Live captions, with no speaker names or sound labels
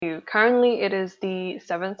Currently, it is the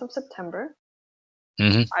 7th of September.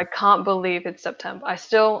 Hmm. I can't believe it's September. I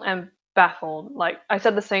still am baffled. Like, I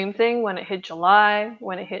said the same thing when it hit July,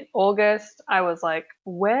 when it hit August. I was like,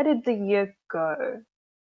 where did the year go?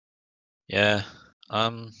 Yeah.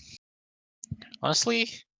 Um. Honestly,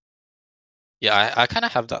 yeah, I kind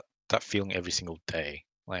of have that feeling every single day.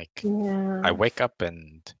 Like, I Yeah, wake up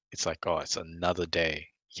and it's like, oh, it's another day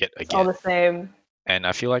yet it's all again. the same. And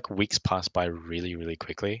I feel like weeks pass by really, really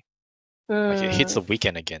quickly. Like it hits Mm, the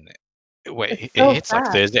weekend again. it's Wait, it so hits like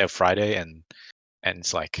fast. Thursday or Friday, and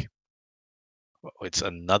it's like it's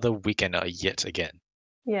another weekend yet again.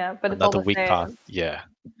 Yeah, but it's all Another the week passed. same. Yeah.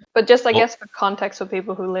 But just, I Well, guess, for context for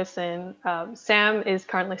people who listen, Sam is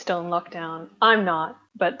currently still in lockdown. I'm not,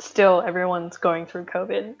 but still, everyone's going through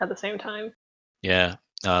COVID at the same time. yeah.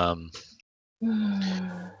 Um,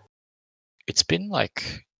 Mm. it's been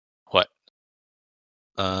like what,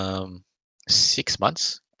 um, 6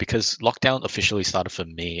 months because lockdown officially started for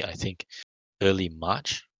me, I think, early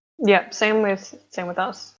March. Yeah, same with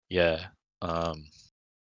us. Yeah. Um,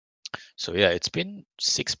 so yeah, it's been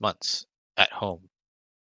 6 months at home,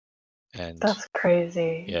 and That's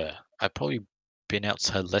crazy. yeah, I've probably been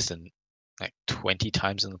outside less than like 20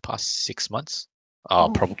 times in the past 6 months. Oh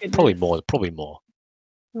my Probably goodness. more. Probably more.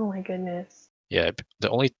 Oh my goodness. Yeah, the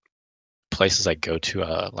only places I go to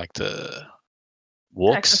are like the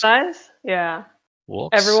walks, Exercise? Yeah.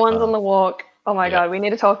 walks. Everyone's on the walk. Oh my Yeah, god, we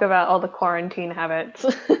need to talk about all the quarantine habits.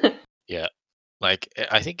 yeah. Like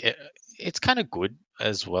I think it's kind of good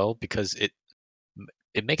as well because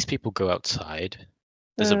it makes people go outside.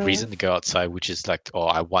 There's a Mm, reason to go outside, which is like, oh,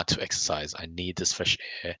 I want to exercise. I need this fresh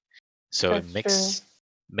air. So it that's true. makes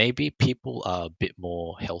maybe people are a bit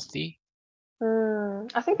more healthy.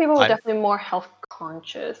 I think people are I definitely more health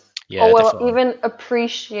conscious, or Yeah, will definitely. even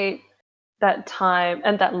appreciate that time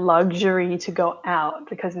and that luxury to go out,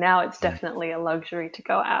 because now it's Mm, definitely a luxury to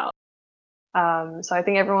go out. So I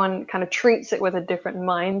think everyone kind of treats it with a different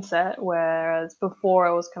mindset, whereas before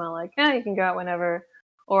it was kind of like, yeah, you can go out whenever,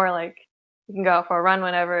 or like you can go out for a run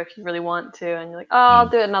whenever if you really want to, and you're like, oh, I'll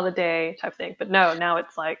mm, do it another day type thing. But no, now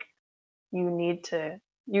it's like you need to,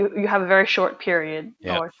 you have a very short period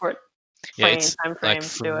yeah. or short Yeah, it's time like frame to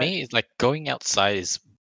for do it. me, it's like going outside is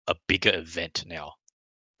a bigger event now.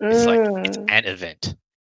 It's Mm, an event an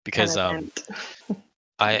because event.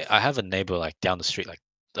 I have a neighbor like down the street, like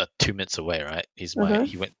 2 minutes away, right? Mhm.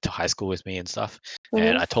 He went to high school with me and stuff,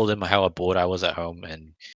 and Mhm. I told him how bored I was at home,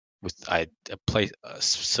 and with I play a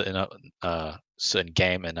certain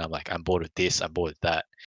game, and I'm like, I'm bored with this, I'm bored with that,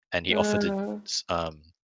 and he offered to Mm. s- um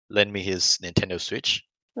lend me his Nintendo Switch,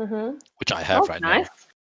 Mhm. which I Oh, have that's right nice. now.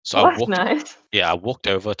 So I Well, that's walked, nice. yeah, I walked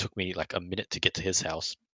over. Took me like a minute to get to his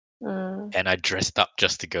house, Mm. and I dressed up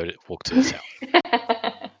just to walk to his house.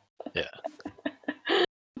 Yeah,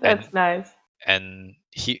 That's and nice.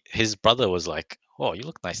 his brother was like, "Oh, you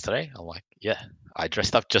look nice today." I'm like, "Yeah, I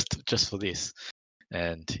dressed up just for this."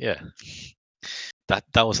 And yeah,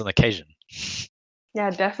 that was an occasion. Yeah,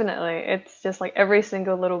 definitely. It's just like every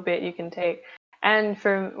single little bit you can take. And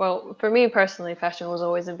for me personally, fashion was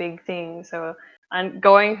always a big thing. So, and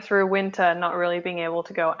going through winter, not really being able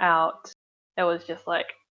to go out, it was just like,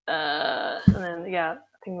 and then yeah,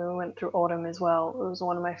 I think we went through autumn as well. It was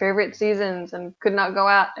one of my favorite seasons, and could not go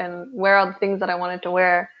out and wear all the things that I wanted to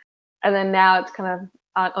wear. And then now it's kind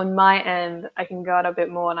of on my end, I can go out a bit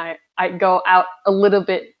more, and I go out a little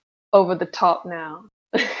bit over the top now.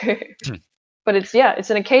 But it's, yeah,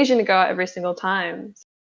 it's an occasion to go out every single time.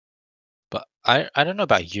 But I don't know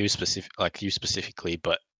about you specifically,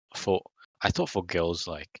 but for I thought for girls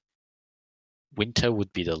like winter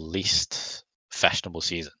would be the least fashionable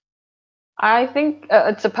season. I think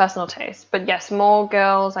it's a personal taste, but yes, more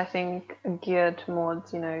girls I think are geared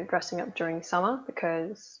towards, dressing up during summer,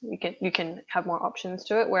 because you can have more options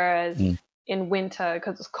to it. Whereas Mm, in winter,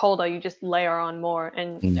 because it's colder, you just layer on more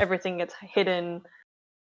and mm. everything gets hidden,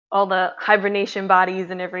 all the hibernation bodies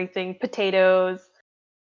and everything, potatoes.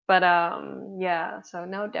 But yeah, so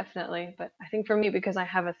no, definitely. But I think for me, because I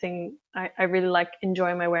have a thing, I really like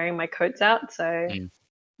enjoy my wearing my coats out, so Mm.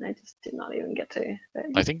 I just did not even get to. But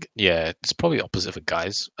I think yeah, it's probably opposite for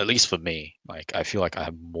guys. At least for me, like I feel like I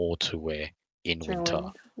have more to wear in during winter.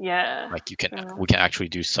 winter, yeah, Like fair enough. we can actually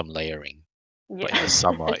do some layering. But in the Yeah.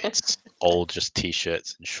 summer, it's all just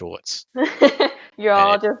t-shirts and shorts, You're and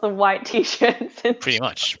all just the white t-shirts and pretty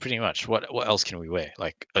much. What else can we wear?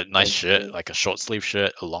 Like a nice that's shirt, true. like a short sleeve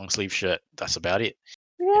shirt, a long sleeve shirt. That's about it.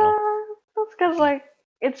 You know. Yeah, that's because Mm. like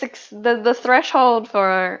it's the threshold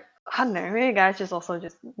for, I don't know, maybe guys just also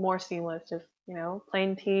just more seamless, just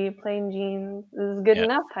plain tee, plain jeans is good Yeah,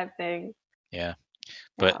 enough type thing. yeah.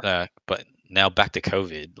 Yeah. But now back to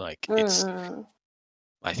COVID, like it's Mm.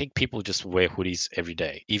 I think people just wear hoodies every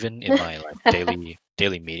day. Even in my like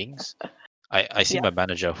daily meetings, I see Yeah, my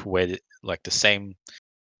manager who wear like the same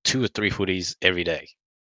 2 or 3 hoodies every day.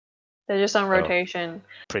 they're just on So rotation.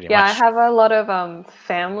 pretty Yeah, I much, have a lot of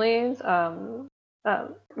families,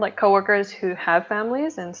 like coworkers who have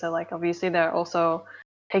families, and so like obviously they're also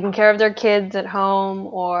taking care of their kids at home,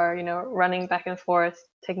 or running back and forth,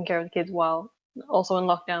 taking care of the kids while also in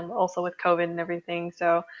lockdown, but also with COVID and everything.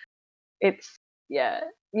 So it's yeah,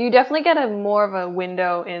 you definitely get a more of a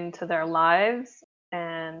window into their lives,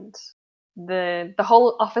 and the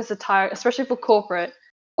whole office attire, especially for corporate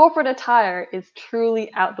attire is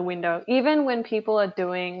truly out the window. Even when people are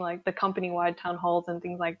doing like the company-wide town halls and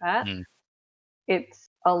things like that, mm, it's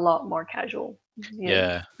a lot more casual.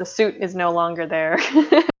 yeah. The suit is no longer there.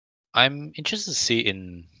 I'm interested to see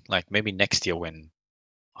in like maybe next year when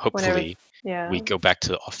Whenever, hopefully yeah. we go back to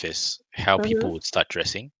the office, how people Hmm. would start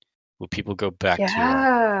dressing. Will people go back to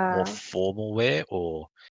more Yeah. formal wear or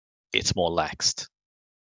it's more laxed?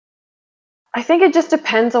 I think it just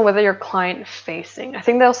depends on whether you're client facing. I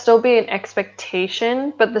think there'll still be an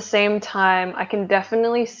expectation, but at the same time, I can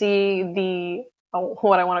definitely see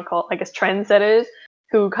what I want to call, I guess, trendsetters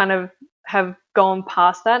who kind of have gone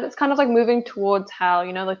past that. It's kind of like moving towards how,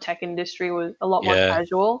 the tech industry was a lot more Yeah,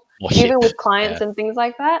 casual, more even hip. with Yeah. clients and things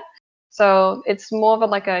like that. So it's more of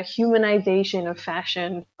like a humanization of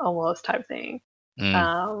fashion almost type thing. Mm,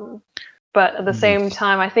 Um, but at the same mm,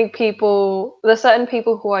 time, I think there's certain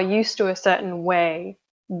people who are used to a certain way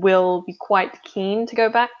will be quite keen to go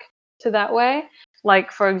back to that way.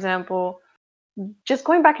 Like, for example, just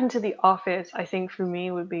going back into the office, I think for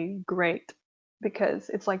me would be great because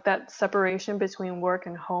it's like that separation between work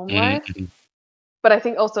and home mm, life. mhm. But I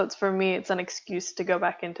think also it's for me, it's an excuse to go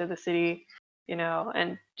back into the city,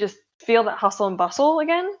 and just feel that hustle and bustle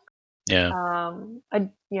again. Yeah.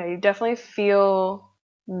 Yeah, you definitely feel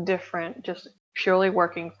different just purely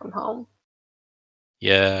working from home.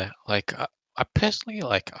 Yeah. Like I personally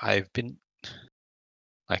like I've been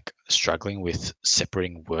like struggling with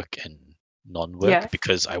separating work and non-work Yes,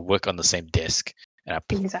 because I work on the same desk and I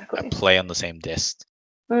exactly. play on the same desk.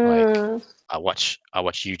 Like Mm, I watch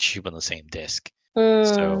YouTube on the same desk. mm,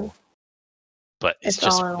 So, but it's it's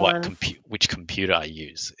just all in one. which computer I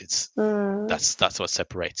use. It's Mm, that's what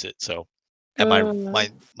separates it. So, and my mm, my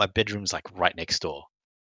my bedroom's like right next door.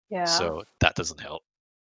 yeah, So that doesn't help.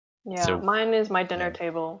 yeah. So Mine is my dinner yeah.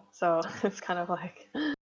 table, so it's kind of like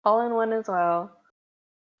all in one as well.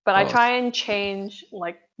 But I Well, try and change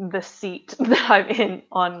like the seat that I'm in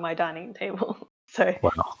on my dining table. So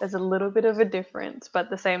wow. there's a little bit of a difference, but at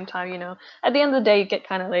the same time, at the end of the day, you get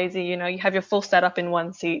kind of lazy. You have your full setup in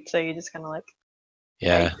one seat, so you just kind of like,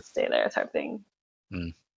 yeah, you Yeah. just stay there type thing.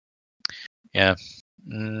 Mm, yeah.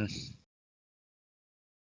 Mm,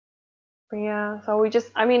 But yeah, so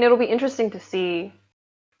I mean, it'll be interesting to see.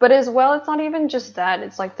 But as well, it's not even just that.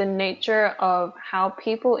 It's like the nature of how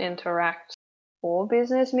people interact for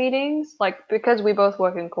business meetings. Like, because we both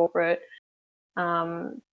work in corporate,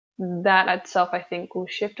 um, that itself, I think, will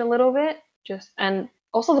shift a little bit. And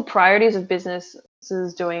also the priorities of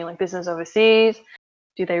businesses doing like business overseas.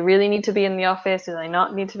 Do they really need to be in the office? Do they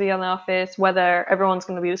not need to be in the office? Whether everyone's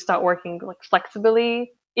going to be start working like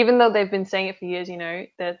flexibly, even though they've been saying it for years.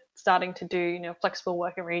 They're starting to do flexible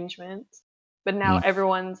work arrangements. But now mm,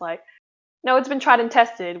 everyone's like, no, it's been tried and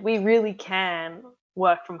tested. We really can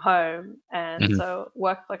work from home. And mhm. so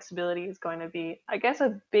work flexibility is going to be, I guess,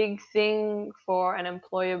 a big thing for an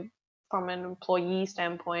employer from an employee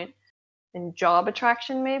standpoint, and job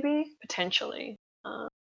attraction, maybe potentially. Uh,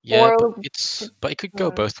 Yeah, but or, it could go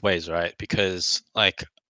mm, both ways, right? Because like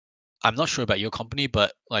I'm not sure about your company,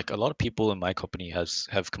 but like a lot of people in my company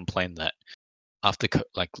have complained that after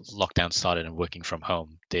like lockdown started and working from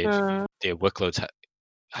home, mm, their workloads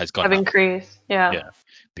has gone have up. increased. Yeah. Yeah,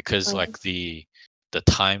 because Mm-hmm. like the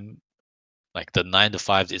time like the 9 to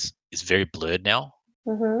 5 is very blurred now.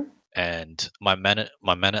 Mm-hmm. And my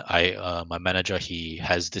manager, he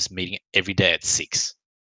has this meeting every day at 6.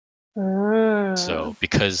 Mm, So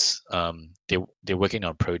because they're working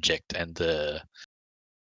on a project and the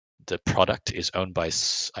product is owned by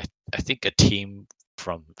I think a team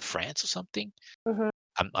from France or something. hmm.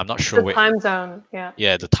 I'm not sure The where. time zone. Yeah.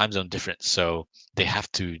 Yeah, the time zone different, so they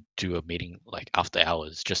have to do a meeting like after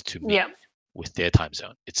hours just to meet Yep. with their time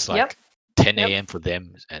zone. It's Yep. like 10 Yep. a.m. for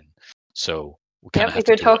them, and so we kind Yep. of have If to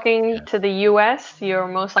you're do it. talking Yeah, to the US, you're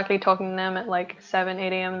most likely talking to them at like 7,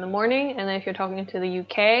 8 a.m. in the morning. And then if you're talking to the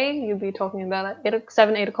UK, you'll be talking about at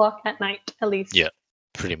 7, 8 o'clock at night, at yeah, least.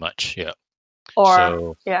 pretty much. Yeah. Or,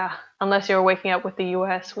 So yeah, unless you're waking up with the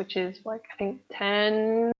US, which is like, I think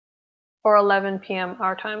 10. or 11 p.m.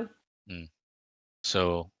 our time. Mm.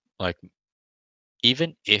 So, like,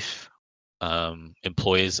 even if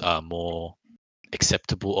employers are more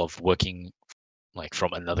acceptable of working like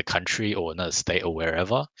from another country or another state or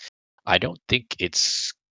wherever, I don't think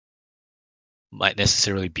it's might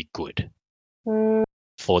necessarily be good Mm,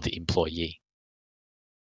 for the employee.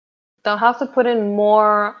 they'll have to put in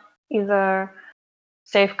more either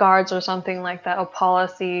safeguards or something like that, or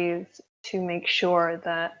policies to make sure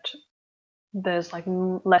that there's like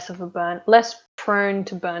less of a less prone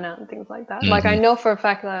to burnout and things like that. Like I Hmm. know for a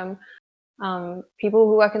fact that people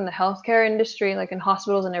who work in the healthcare industry, like in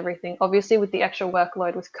hospitals and everything, obviously with the extra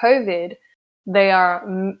workload with COVID,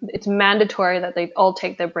 it's mandatory that they all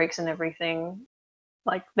take their breaks and everything.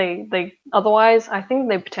 Like they otherwise, I think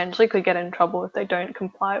they potentially could get in trouble if they don't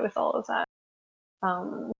comply with all of that.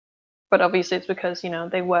 Um, but obviously, it's because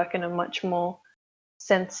they work in a much more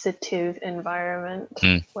sensitive environment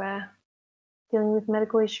Mm. where dealing with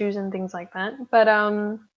medical issues and things like that. But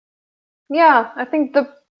yeah, I think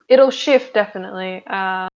it'll shift definitely.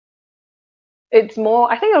 It's more.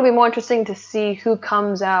 I think it'll be more interesting to see who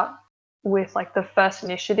comes out with like the first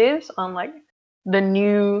initiatives on like the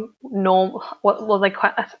new norm. What well, like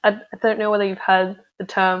I don't know whether you've heard the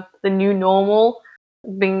term the new normal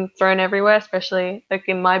being thrown everywhere, especially like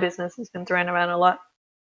in my business, it's been thrown around a lot.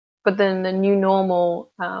 But then the new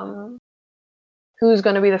normal, who's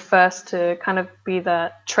going to be the first to kind of be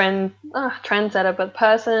the trendsetter, but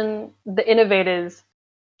person, the innovators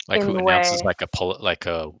Like in who the announces way. like like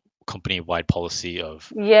a company-wide policy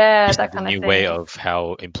of Yeah, this is that the kind of new way thing. of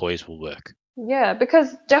how employees will work. Yeah,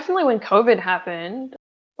 because definitely when COVID happened,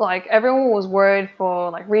 like everyone was worried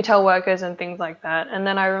for like retail workers and things like that. And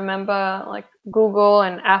then I remember like Google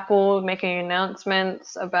and Apple making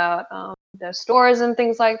announcements about their stores and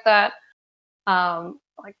things like that.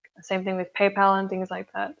 Like same thing with PayPal and things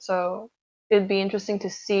like that. So it'd be interesting to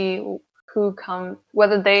see who come,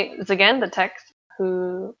 whether it's again the tech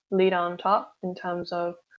who lead on top in terms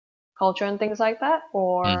of culture and things like that, Mm.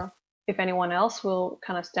 or if anyone else will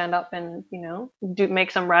kind of stand up and do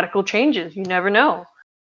make some radical changes. You never know.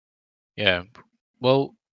 Yeah.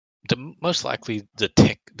 Well, most likely the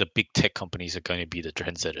big tech companies are going to be the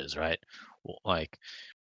trendsetters, right? Like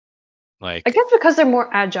I like guess because they're more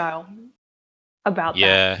agile about that.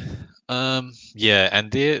 yeah, yeah,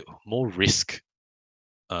 and they're more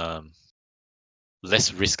um,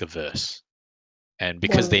 less risk averse, and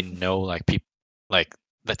because they Then, know like people, like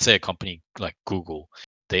let's say a company like Google,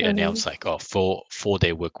 they hmm announce like oh 4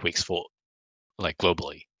 day work weeks for like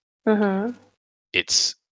globally. hmm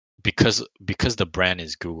It's because the brand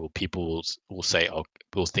is Google, people will say oh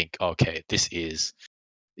will think okay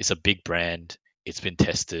it's a big brand, it's been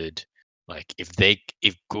tested. Like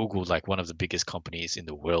if Google, like one of the biggest companies in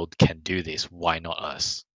the world, can do this, why not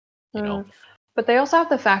us? You know? mm. But they also have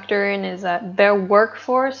to factor in is that their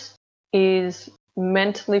workforce is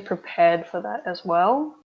mentally prepared for that as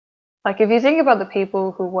well. Like if you think about the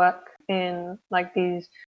people who work in like these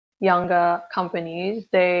younger companies,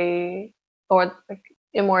 or like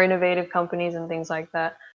in more innovative companies and things like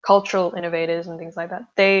that, cultural innovators and things like that,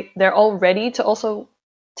 they're all ready to also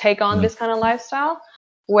take on Mm. this kind of lifestyle.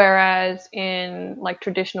 Whereas in like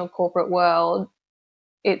traditional corporate world,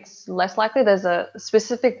 it's less likely. There's a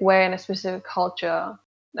specific way and a specific culture,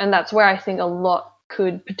 and that's where I think a lot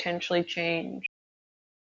could potentially change,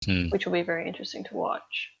 Hmm. which will be very interesting to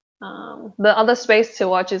watch. The other space to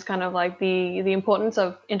watch is kind of like the importance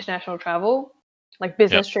of international travel, like Yep.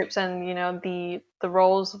 business trips, and the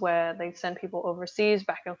roles where they send people overseas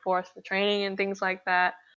back and forth for training and things like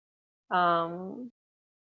that. Um,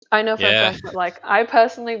 I know for a Yeah. fact that like I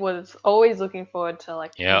personally was always looking forward to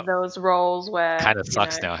like Yeah. those roles where Kind of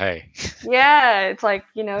sucks now, hey. yeah, it's like,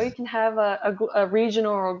 you can have a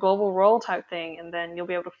regional or a global role type thing, and then you'll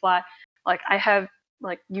be able to fly. Like I have,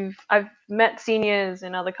 like I've met seniors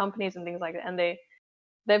in other companies and things like that, and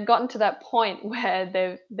they've gotten to that point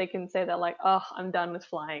where they can say that like, oh, I'm done with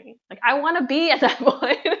flying. Like I want to be at that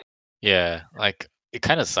point. Yeah, like it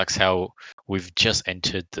kind of sucks how we've just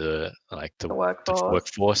entered the like The the workforce,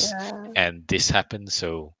 workforce yeah, and this happened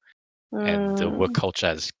so and the work mm,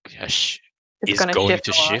 culture it's is gonna going shift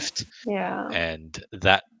to a lot. shift, Yeah, and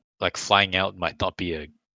that like flying out might not be a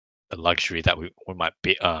luxury that we might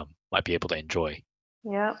be able to enjoy.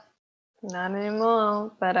 yeah. Not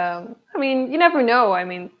anymore. But I mean, you never know. I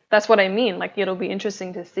mean, that's what I mean. Like it'll be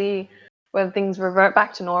interesting to see whether things revert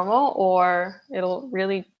back to normal or it'll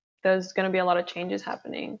really there's going to be a lot of changes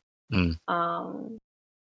happening. Mm. Um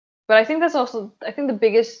but I think the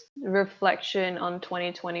biggest reflection on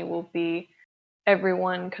 2020 will be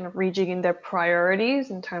everyone kind of rejigging their priorities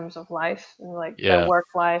in terms of life and like their Yeah. work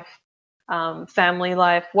life. family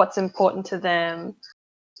life, what's important to them.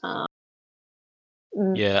 Um,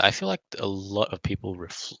 mm, Yeah, I feel like a lot of people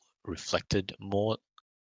reflected more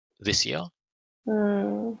this year.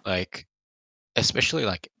 mm, Like, especially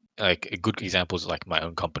like a good example is like my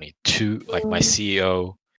own company. Two, like my mm,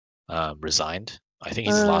 CEO resigned. I think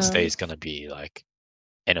his last day mm, is gonna be like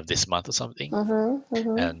end of this month or something. mhm.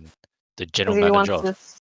 And the Because general he manager wants of to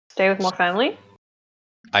stay with more family.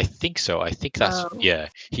 I think so. I think that's Um, yeah.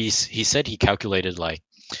 He said he calculated like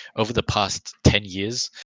over the past 10 years,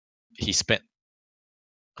 he spent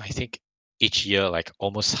I think each year like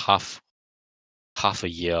almost half a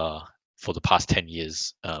year for the past 10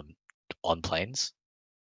 years on planes.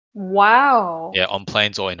 wow. Yeah, on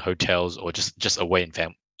planes or in hotels or just away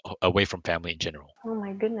from family in general. Oh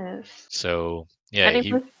my goodness. So yeah, And if he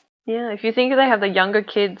you, yeah, if you think they have the younger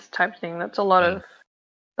kids type thing, that's a lot mm, of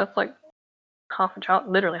that's like half a child,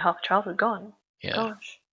 literally half a childhood gone. yeah.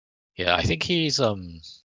 Gosh. Yeah, I think he's in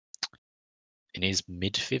his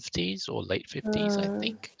mid 50s or late 50s, I Mm.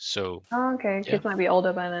 think. So Oh, okay, yeah. kids might be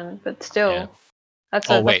older by then, but Yeah. still, that's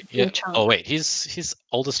Oh a wait, big yeah. chunk. Oh wait, his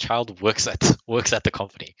oldest child works at the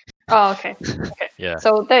company. Oh, okay, okay. Yeah,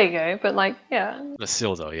 So there you go. But like, yeah, but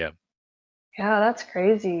still though, yeah, yeah, that's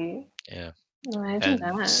crazy. yeah. Imagine And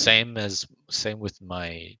that. same with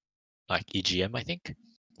my like EGM. I think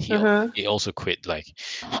Mhm. he also quit like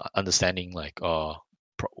understanding like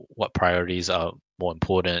what priorities are more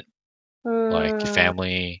important, like Mm,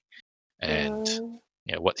 family and mm,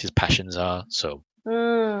 what his passions are. So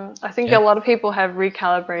I think a yeah, lot of people have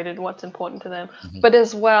recalibrated what's important to them. hmm But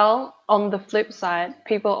as well, on the flip side,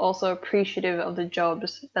 people are also appreciative of the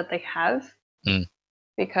jobs that they have mm,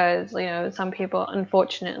 because some people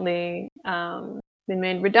unfortunately been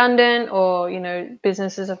made redundant, or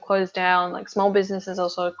businesses have closed down. Like small businesses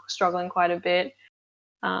also struggling quite a bit.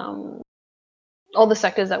 Um, all the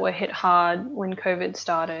sectors that were hit hard when COVID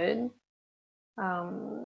started.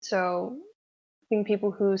 So I think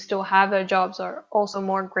people who still have their jobs are also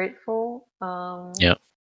more grateful. yeah,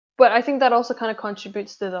 But I think that also kind of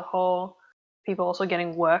contributes to the whole people also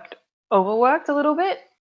getting overworked a little bit,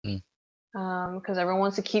 mm. because everyone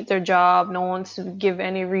wants to keep their job. No one wants to give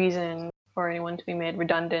any reason for anyone to be made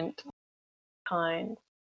redundant. Kind.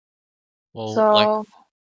 Well, like So,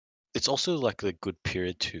 it's also like a good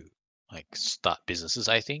period to like start businesses.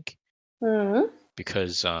 I think hmm,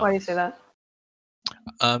 because why do you say that?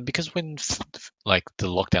 because when like the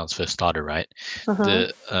lockdowns first started, right? Mm-hmm.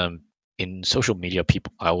 The in social media,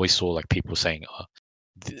 people I always saw like people saying,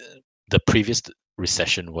 the previous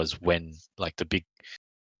recession was when like the big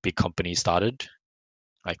companies started,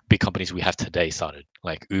 like big companies we have today started,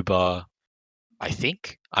 like Uber. I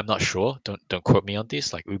think I'm not sure. Don't quote me on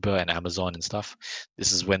this. Like Uber and Amazon and stuff.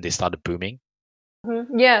 This is when they started booming.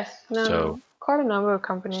 Yes, no, So no, quite a number of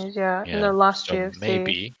companies. Yeah, in yeah, the last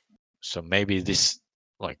GFC. so maybe this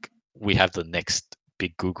like we have the next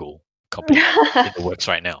big Google company in the works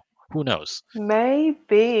right now. Who knows?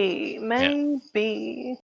 Maybe, Yeah.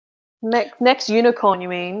 maybe. Next unicorn, you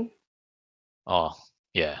mean? Oh,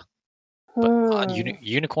 yeah. But Hmm,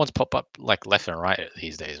 unicorns pop up like left and right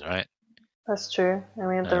these days, right? that's true. I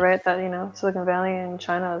mean, at the Uh, rate that Silicon Valley and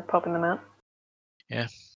China is popping them out. yeah.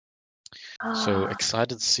 So Ah,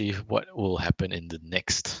 excited to see what will happen in the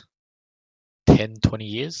next 10, 20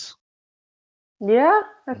 years. yeah,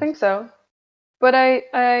 I Mm. think so. But mm,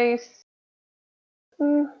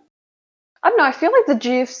 I don't know. I feel like the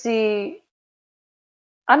GFC.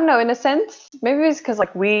 I don't know. In a sense, maybe it's because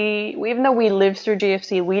like we even though we lived through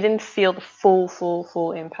GFC, we didn't feel the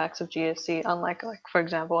full impacts of GFC, unlike like for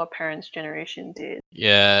example our parents' generation did.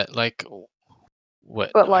 Yeah, like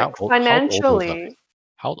what? But like How old was I? financially,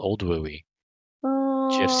 How old were we?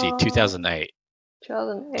 GFC uh, 2008.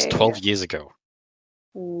 It's 2008. 12 years ago.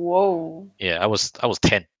 Whoa, Yeah, I was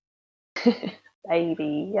 10.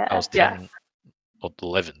 baby. I Yeah, was yeah, 10 or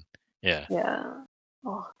 11. Yeah. yeah.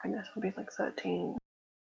 Oh goodness, we'll be like 13.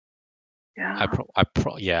 I Yeah. pro I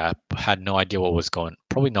pro yeah, I had no idea what was going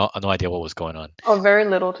probably not no idea what was going on. Oh, very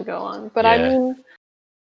little to go on. But I Yeah. mean,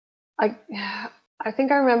 I I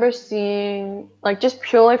think I remember seeing like just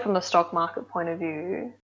purely from the stock market point of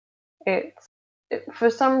view, it's for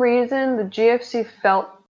some reason the GFC felt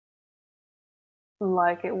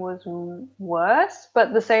like it was worse, but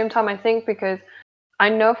at the same time I think because I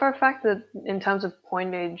know for a fact that in terms of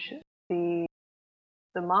pointage, the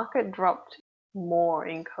the market dropped more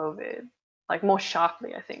in COVID, like more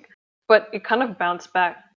sharply, I think. But it kind of bounced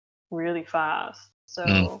back really fast.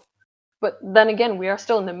 Mm, So, but then again, we are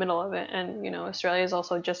still in the middle of it, and Australia has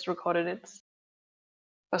also just recorded its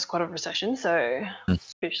first quarter of recession. So mm.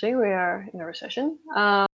 officially, we are in a recession.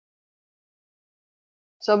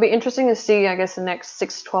 So it'll be interesting to see, I guess, the next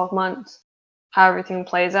 6 to 12 months how everything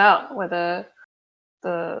plays out, whether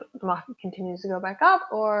the market continues to go back up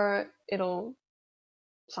or it'll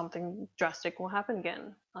something drastic will happen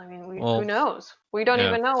again. I mean, who Well, knows? We don't yeah.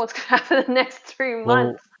 even know what's going to happen in the next 3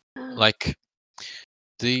 months. Well, like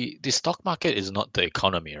the stock market is not the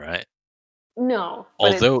economy, right? No,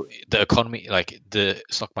 but it's Although the economy, like the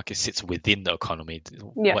stock market sits within the economy,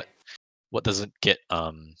 yeah, what doesn't get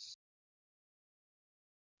factored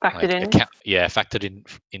like in. account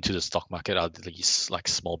factored into the stock market are these like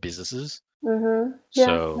small businesses. Yeah,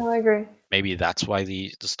 So no, I agree. maybe that's why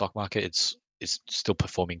the stock market is still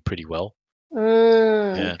performing pretty well.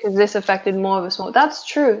 Yeah, Because this affected more of a small. That's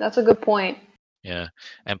true. That's a good point. yeah,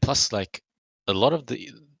 and plus like a lot of the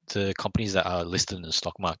companies that are listed in the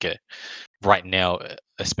stock market right now,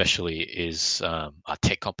 especially is are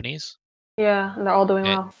tech companies. Yeah, and they're all doing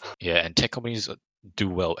And, well. yeah, and tech companies do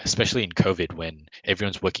well, especially in COVID when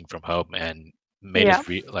everyone's working from home and made Yeah. us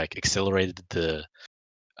like accelerated the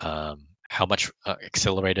how much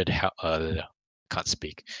accelerated how can't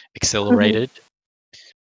speak accelerated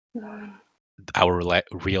our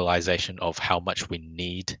realization of how much we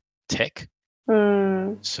need tech.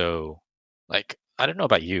 Mm, So, like, I don't know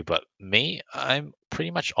about you, but me, I'm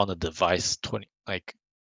pretty much on the device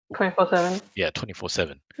 24/7.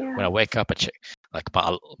 24/7. When Yeah. I wake up, I check like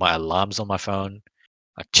my alarms on my phone.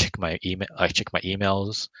 I check my email. I check my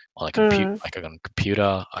emails on a Mm, on a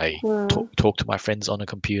computer. I mm, talk to my friends on a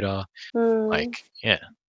computer. mm. Like, yeah,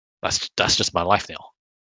 that's just my life now.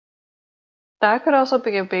 That could also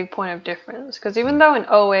be a big point of difference because even Mm, though in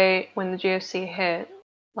 '08 when the GFC hit,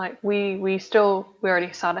 like we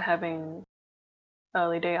already started having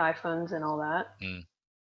early day iPhones and all that. mm.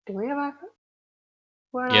 Do we have iPhone?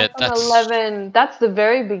 We're an Yeah, iPhone that's 11. That's the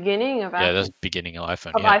very beginning of yeah, that's Apple beginning of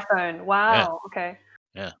iPhone. of Yeah, iPhone. yeah, Wow. Okay.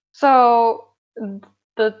 yeah. So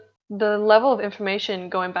the the level of information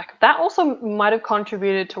going back that also might have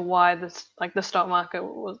contributed to why this like the stock market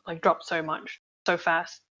was like dropped so much so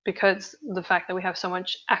fast because the fact that we have so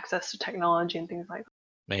much access to technology and things like that.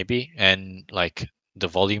 Maybe, and like the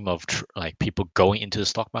volume of like people going into the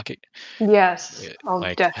stock market, Yes. Oh,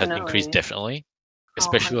 like has increased definitely. definitely, Oh,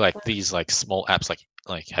 especially like 100%. these like small apps like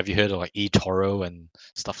have you heard of like eToro and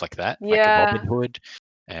stuff like that, like Yeah, Robinhood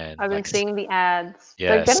and I've been like seeing the ads.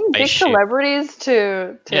 They're yeah, getting big spaceship. celebrities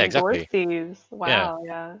to Yeah, endorse exactly. these. Yeah. Wow,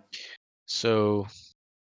 yeah. So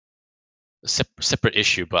separate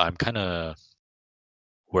issue, but I'm kind of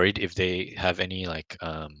worried if they have any like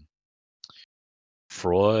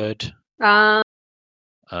fraud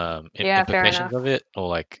Um, yeah, fair implications enough. of it or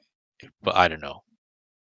like, but I don't know.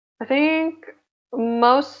 I think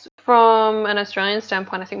most from an Australian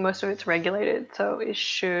standpoint, I think most of it's regulated, so it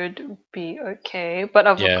should be okay. But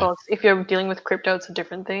of Yeah. course, if you're dealing with crypto, it's a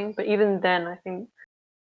different thing. But even then, I think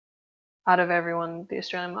out of everyone, the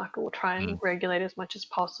Australian market will try and Mm. regulate as much as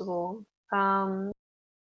possible. Um,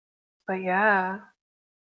 but yeah,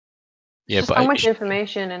 it's Yeah, just but so much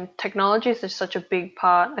information, and technology is just such a big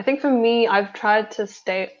part. I think for me, I've tried to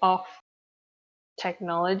stay off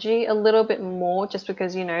technology a little bit more just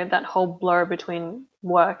because, that whole blur between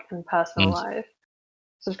work and personal mm, life.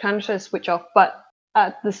 So I've kind of try to switch off. But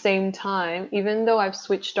at the same time, even though I've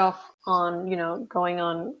switched off on, going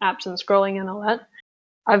on apps and scrolling and all that,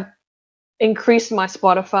 I've increased my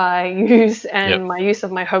Spotify use yep. and my use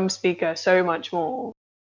of my home speaker so much more.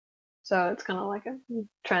 So it's kind of like a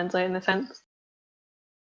translate in a sense.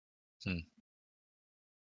 Mm.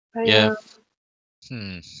 But Yeah. yeah.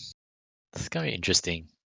 Hmm. It's gonna be interesting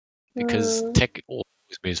because Mm, tech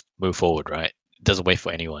always move forward, right? It doesn't wait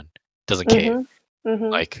for anyone. Doesn't care. mhm.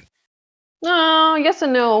 Mhm. Like, No, yes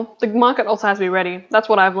and no. The market also has to be ready. That's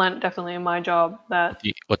what I've learned definitely in my job that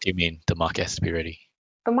what do you mean? The market has to be ready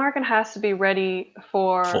the market has to be ready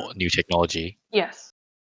for for new technology. yes.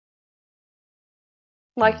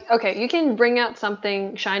 Like, Mm. okay, you can bring out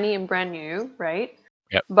something shiny and brand new, right?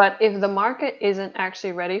 Yep. But if the market isn't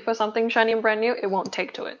actually ready for something shiny and brand new, it won't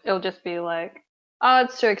take to it. It'll just be like, oh,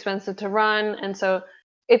 it's too expensive to run. And so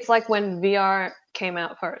it's like when VR came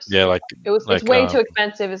out first. Yeah, It's like like, it's like way too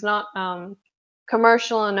expensive. It's not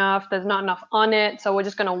commercial enough. There's not enough on it. So we're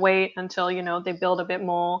just gonna wait until, they build a bit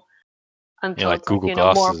more until like it's like, Google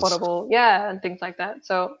more Glasses. affordable. Yeah, and things like that.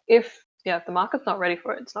 So if the market's not ready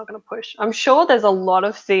for it, it's not gonna push. I'm sure there's a lot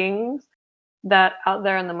of things that out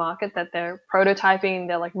there in the market that they're prototyping,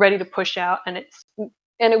 they're like ready to push out, and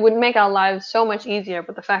it would make our lives so much easier.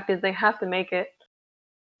 But the fact is, they have to make it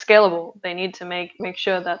scalable. They need to make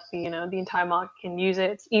sure that the entire market can use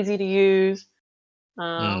it. It's easy to use,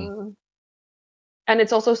 Mm. and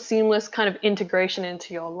it's also seamless kind of integration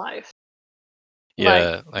into your life. Like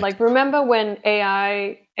Yeah, like like remember when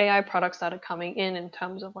AI products started coming in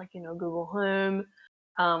terms of like, Google Home,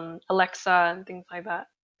 Alexa and things like that.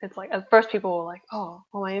 It's like at first people were like, "Oh,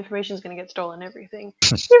 all my information is going to get stolen and everything."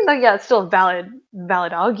 Even though yeah, it's still a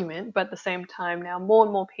valid argument, but at the same time now more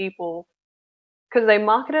and more people, because they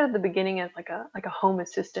market it at the beginning as like a home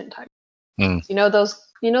assistant type. mm, You know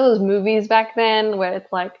those movies back then where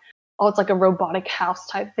it's like, oh, it's like a robotic house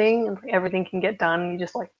type thing, and like everything can get done. You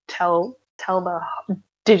just like tell the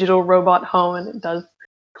digital robot home, and it does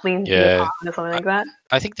cleans the yeah. apartment or something I, like that.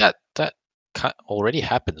 I think that already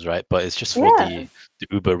happens, right? But it's just for Yeah. the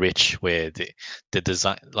uber rich, where the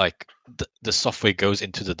design, like the software goes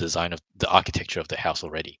into the design of the architecture of the house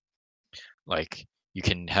already. Like you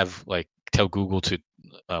can have like tell Google to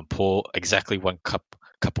pour exactly one cup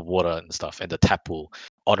of water and stuff, and the tap will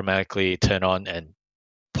automatically turn on and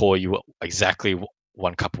pour you exactly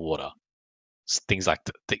 1 cup of water. Things like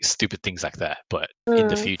stupid things like that. But in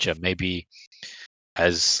the Mm, future, maybe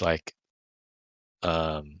as like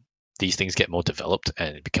um, these things get more developed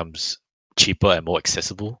and it becomes cheaper and more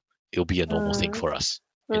accessible, it'll be a normal thing mm, for us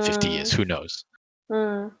in 50 years. mm, Who knows?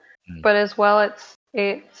 mm. Mm, But as well, it's.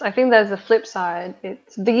 I think there's a flip side.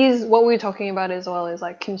 It's these what we're talking about as well is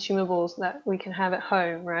like consumables that we can have at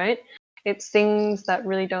home, right? It's things that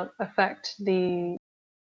really don't affect the,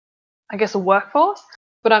 I guess, a workforce.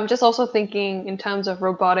 But I'm just also thinking in terms of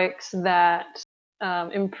robotics that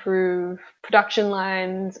improve production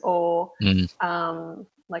lines or mm,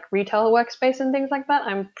 like retail workspace and things like that.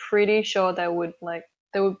 I'm pretty sure there would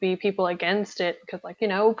be people against it because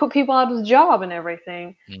it would put people out of the job and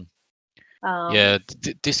everything. mm. Um, Yeah,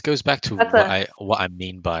 this goes back to that's a what I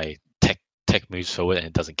mean by tech moves forward and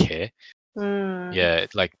it doesn't care. mm, Yeah,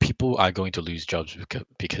 like people are going to lose jobs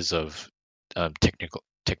because of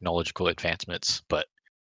technological advancements, but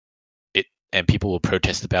it and people will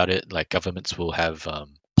protest about it. Like governments will have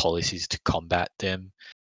policies to combat them,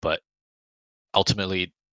 but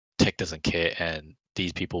ultimately, tech doesn't care, and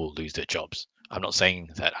these people will lose their jobs. I'm not saying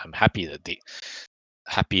that I'm happy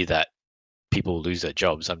that people will lose their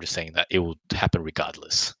jobs. I'm just saying that it will happen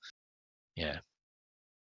regardless. Yeah.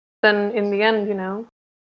 then in the end,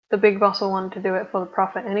 the big boss will want to do it for the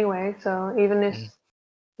profit anyway. So even if Mm,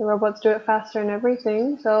 the robots do it faster and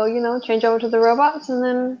everything, so change over to the robots, and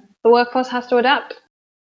then the workforce has to adapt.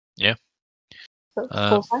 yeah. So it's a Uh,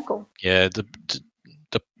 full cycle. yeah. The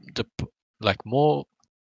like more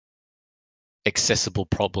accessible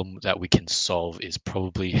problem that we can solve is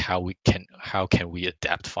probably how can we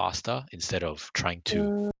adapt faster instead of trying to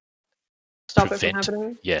Mm, stop it from prevent,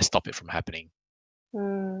 happening. yeah, stop it from happening.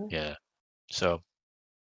 Mm. Yeah. So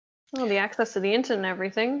Well, the access to the internet and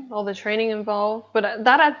everything, all the training involved, but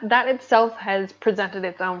that itself has presented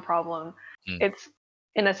its own problem. mm, It's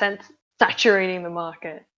in a sense saturating the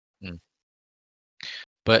market. mm.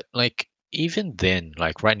 But like even then,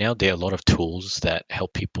 like right now, there are a lot of tools that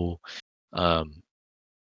help people um,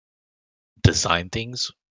 design things,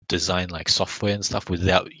 design like software and stuff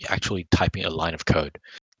without actually typing a line of code.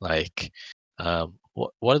 Like,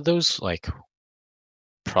 what are those like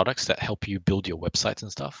products that help you build your websites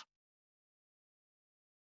and stuff?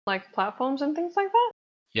 Like platforms and things like that,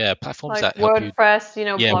 Yeah, platforms like that help you. WordPress,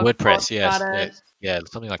 Yeah, Blogspot WordPress. Yes, yeah, started. yeah,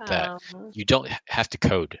 something like that. Um, You don't have to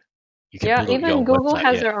code. You can yeah, build your even own Google website.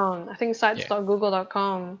 has Yeah, their own. I think yeah,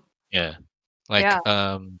 sites.google.com. yeah. Yeah. Like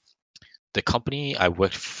the company I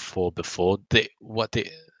worked for before,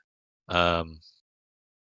 um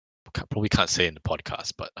probably can't say in the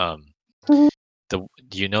podcast, but Mhm. the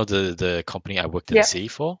do you know the company I worked in the Yep. city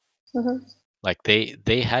for? Hmm. Like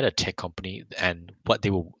they had a tech company, and what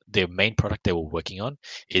their main product they were working on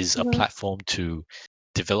is a Hmm. platform to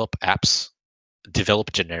develop apps,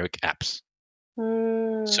 develop generic apps.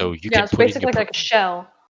 So Mm. you Yeah, can it's put in your basically like a shell.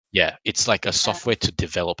 yeah, it's like a Yeah. software to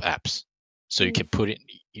develop apps. So you can put in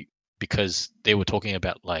you, because they were talking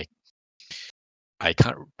about like I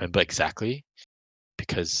can't remember exactly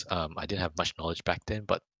because I didn't have much knowledge back then,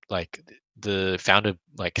 but like the founder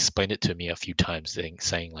like explained it to me a few times,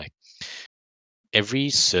 saying like every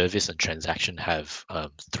service and transaction have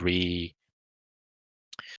three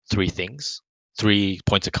things, 3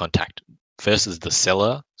 points of contact. First is the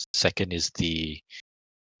seller, second is the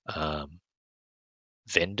um,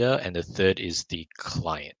 vendor, and the third is the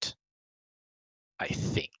client, I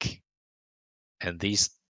think. And these,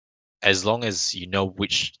 as long as you know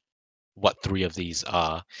what three of these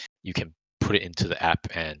are, you can put it into the app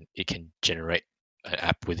and it can generate an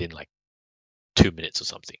app within like 2 minutes or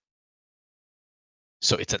something.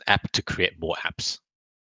 So it's an app to create more apps.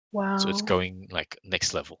 So it's Wow. going like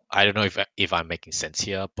next level. I don't know if I'm making sense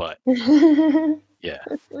here, but yeah,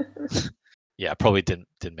 yeah, probably didn't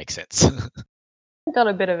make sense. I got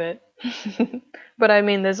a bit of it. But I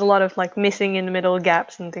mean, there's a lot of like missing in the middle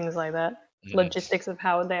gaps and things like that. Mm. Logistics of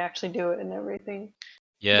how they actually do it and everything.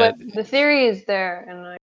 Yeah, But the theory is there,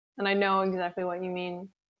 and I know exactly what you mean.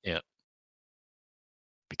 yeah,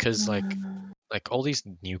 because Mm. like all these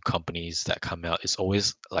new companies that come out is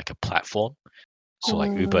always like a platform. So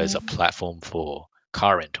like Uber is a Mm, platform for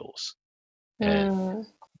car rentals, and mm,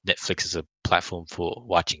 Netflix is a platform for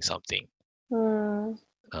watching something. mm.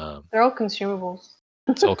 Um, They're all consumables.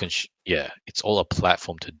 yeah, it's all a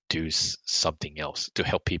platform to do something else to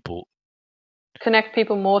help people. Connect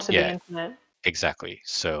people more to the Yeah, internet. exactly.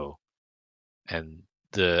 So, and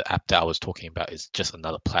the app that I was talking about is just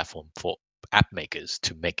another platform for app makers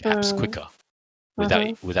to make apps Mm, quicker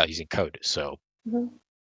mhm, without using code. So, mhm.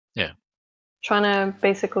 yeah, Trying to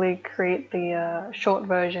basically create the short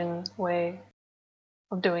version way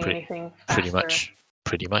of doing pretty anything pretty faster much,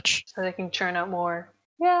 pretty much. so they can churn out more.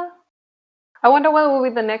 Yeah. I wonder what will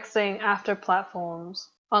be the next thing after platforms,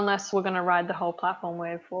 unless we're gonna ride the whole platform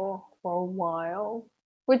wave for a while.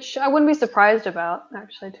 Which I wouldn't be surprised about,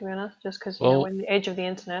 actually, to be honest, just because we're Well, in the age of the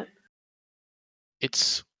internet.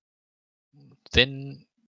 it's then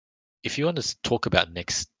if you want to talk about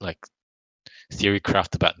next like theory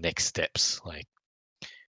craft about next steps, like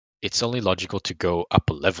it's only logical to go up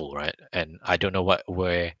a level, right? And I don't know what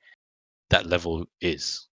where that level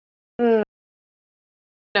is. Mm,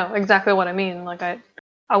 no, exactly what I mean. Like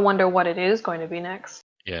I wonder what it is going to be next.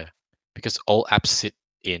 Yeah, because all apps sit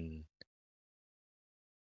in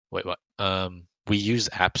wait what we use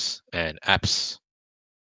apps, and apps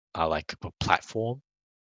are like a platform,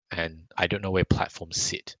 and I don't know where platforms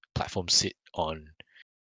sit. Platforms sit on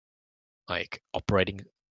like operating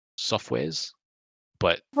softwares,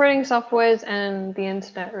 but Operating softwares and the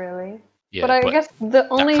internet, really. But yeah, I but guess the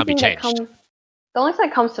that only can't be thing that changed. comes, the only thing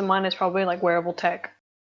that comes to mind is probably like wearable tech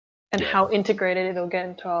and Yeah. how integrated it'll get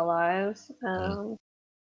into our lives. Mm,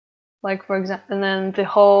 Like for example, and then the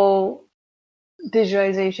whole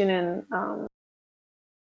digitalization and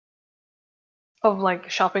of like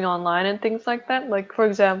shopping online and things like that. Like for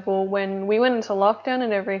example, when we went into lockdown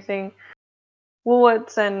and everything,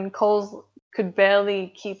 Woolworths and Coles could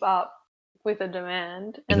barely keep up with the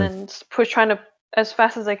demand, and mhm, then push trying to as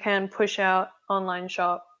fast as they can push out online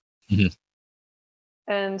shop. mhm,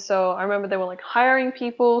 And so I remember they were like hiring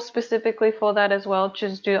people specifically for that as well,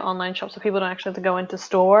 just do online shop so people don't actually have to go into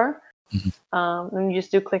store. mhm, And you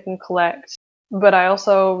just do click and collect. But I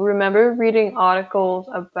also remember reading articles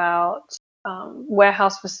about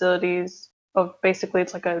warehouse facilities of basically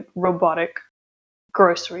it's like a robotic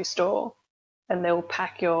grocery store, and they'll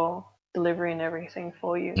pack your delivery and everything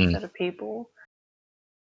for you mm, instead of people.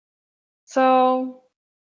 So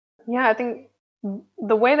yeah, I think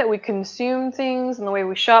the way that we consume things and the way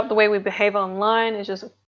we shop, the way we behave online is just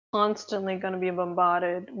constantly going to be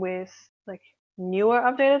bombarded with like newer,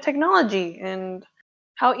 updated technology and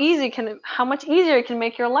how much easier it can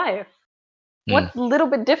make your life. mm. What little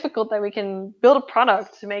bit difficult that we can build a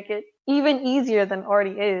product to make it even easier than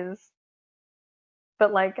already is.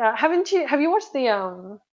 But like, have you watched the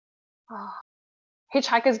oh,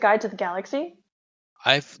 Hitchhiker's Guide to the Galaxy?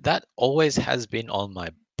 I've that always has been on my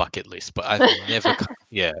bucket list, but I've never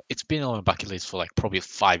yeah, it's been on my bucket list for like probably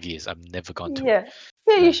 5 years. I've never gone to it. Yeah.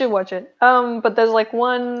 Yeah, you Yeah. should watch it. But there's like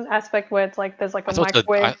one aspect where it's like there's like a I thought it's a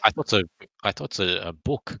microwave. I thought it's a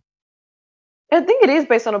book. I think it is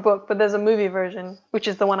based on a book, but there's a movie version, which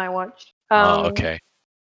is the one I watched. Oh, okay.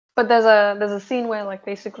 But there's a scene where like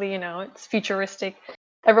basically, it's futuristic.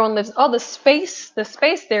 Everyone lives the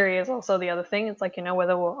space theory is also the other thing. It's like,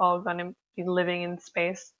 whether we're all gonna be living in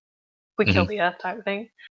space. We kill Mhm, the Earth type thing.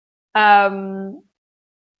 Um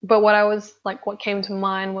but what came to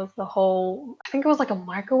mind was the whole, I think it was like a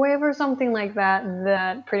microwave or something like that,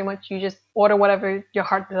 that pretty much you just order whatever your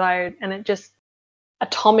heart desired and it just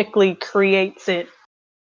atomically creates it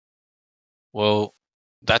well,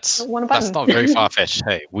 at that's one that's button. not very far-fetched.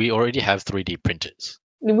 Hey, we already have 3D printers.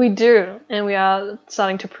 We do, and we are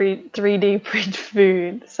starting to 3D print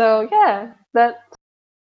food. So yeah, that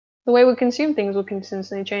the way we consume things will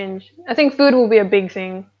consistently change. I think food will be a big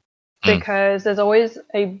thing Mm, because there's always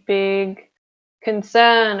a big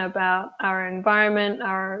concern about our environment,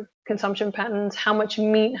 our consumption patterns, how much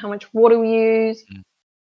meat, how much water we use. mm.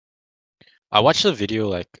 I watched a video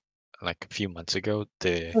like a few months ago.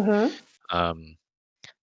 Hmm. Um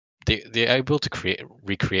they're able to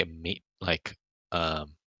recreate meat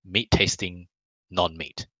meat tasting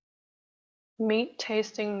non-meat. Meat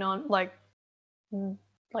tasting non like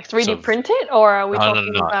 3D So print it, or are we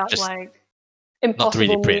talking no, about just like not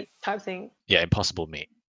 3D impossible print. meat type thing? Yeah, impossible meat.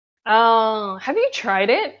 Oh, have you tried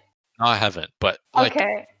it? No, I haven't, but like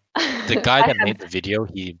Okay. The guy I that had. made the video,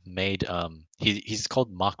 he made he's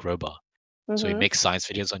called Mark Rober. So he Mhm. makes science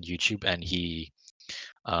videos on YouTube, and he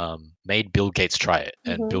made Bill Gates try it,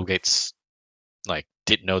 and Mhm. Bill Gates like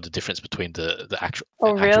didn't know the difference between the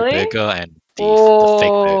Oh, actual really? burger and the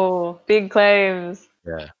fake burger. Oh, big claims.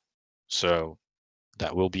 Yeah. So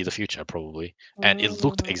that will be the future probably. And it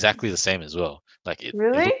looked Mm. exactly the same as well. Like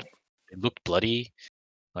Really? it looked bloody.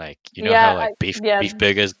 Like you know Yeah, how like yeah, beef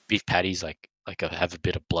burgers, beef patties have a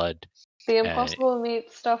bit of blood, the and Impossible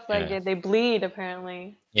Meat stuff, like, yeah, they bleed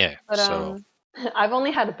apparently. yeah. But, So I've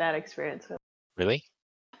only had a bad experience with. really,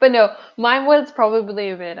 But no, mine was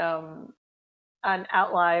probably a bit, an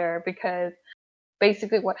outlier because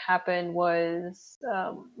basically what happened was,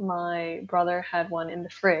 my brother had one in the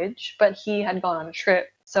fridge, but he had gone on a trip.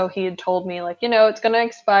 So he had told me, like, it's going to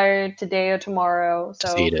expire today or tomorrow.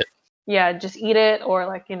 just So eat it. yeah, just eat it or,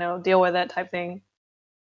 like, deal with it type thing.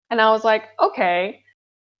 And I was like, okay,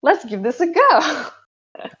 let's give this a go.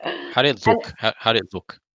 How did it And look? How did it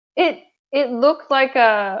look? it it looked like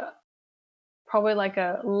a probably like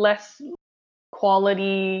a less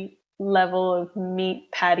quality level of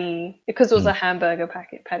meat patty because it was Mm, a hamburger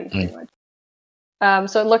packet patty mm. pretty much.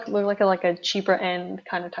 So it looked like a cheaper end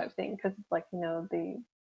kind of type thing because it's like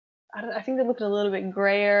I think they looked a little bit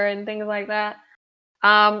grayer and things like that.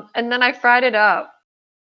 And then I fried it up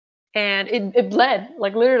and it bled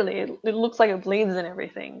like literally it looks like it bleeds and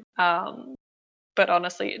everything. But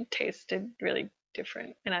honestly, it tasted really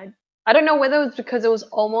different, and I don't know whether it was because it was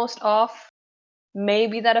almost off.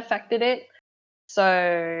 Maybe that affected it.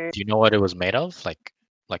 So Do you know what it was made of? Like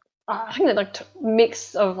I think they're like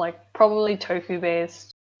mix of like probably tofu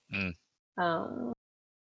based. mm, Um,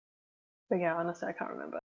 but yeah, honestly, I can't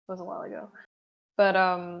remember. It was a while ago. But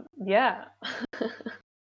yeah,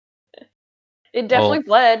 it well, definitely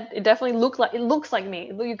bled. It definitely looks like meat.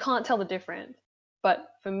 You can't tell the difference. But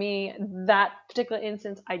for me, that particular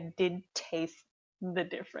instance, I did taste the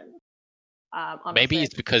difference. maybe Honestly.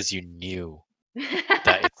 it's because you knew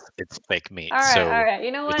that it's fake meat, All so right.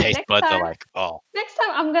 You know your what? taste buds are like, oh, Next time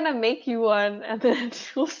I'm gonna make you one, and then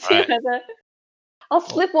we'll all see right, whether I'll well,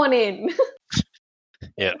 slip one in.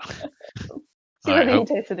 yeah, See all right. whether you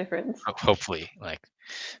taste the difference. Hopefully, uh,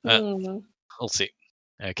 Mm. we'll see.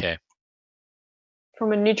 Okay.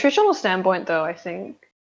 From a nutritional standpoint, though, I think,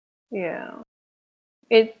 yeah,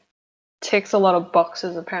 it ticks a lot of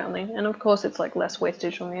boxes apparently, and of course, it's like less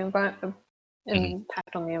wastage on the environment, Hmm.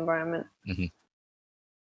 impact on the environment. Hmm.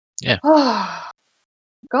 Yeah. Oh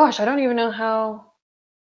gosh, I don't even know how.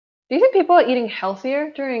 Do you think people are eating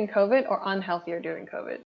healthier during COVID or unhealthier during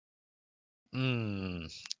COVID?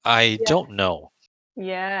 Mm, I Yeah. don't know.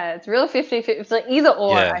 Yeah, it's real 50-50. It's like either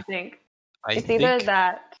or, Yeah, I think. I It's either think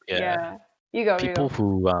that. yeah, Yeah. You people go.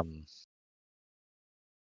 who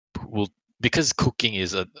will, because cooking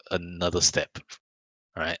is another step,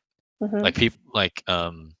 right? Mhm. Like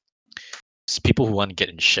people who want to get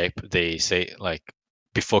in shape, they say like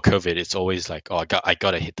before COVID, it's always like, oh, I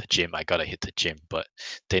gotta hit the gym, I gotta hit the gym, but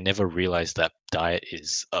they never realize that diet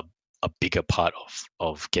is a bigger part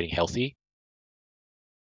of getting healthy.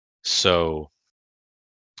 So,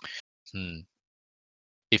 hmm,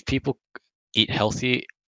 if people eat healthy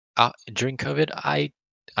during COVID,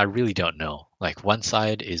 I really don't know. Like one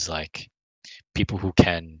side is like people who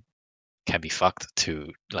can be fucked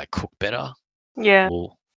to like cook better Yeah.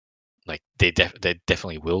 will like they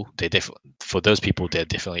definitely will. For those people they're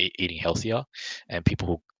definitely eating healthier, and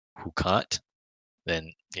people who can't,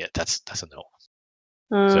 then yeah, that's a no.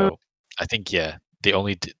 Mm, So I think yeah, the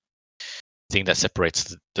only thing that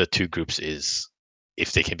separates the two groups is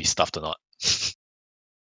if they can be stuffed or not.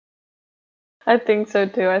 I think so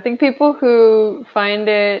too. I think people who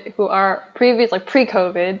are like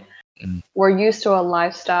pre-COVID, Mm, were used to a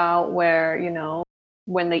lifestyle where,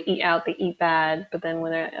 when they eat out, they eat bad, but then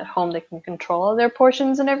when they're at home, they can control their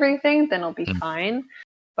portions and everything, then it'll be mm, fine.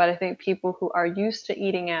 But I think people who are used to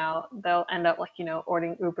eating out, they'll end up like,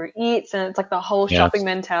 ordering Uber Eats, and it's like the whole yeah. shopping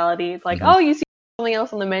mentality. It's like, Hmm. oh, you see something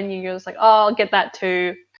else on the menu, you're just like, oh, I'll get that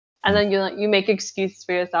too. And Mm. then you make excuses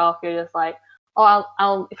for yourself. You're just like, oh,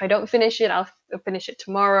 I'll if I don't finish it, I'll finish it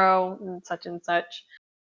tomorrow and such and such.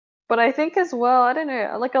 But I think as well, I don't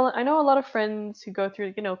know. I know a lot of friends who go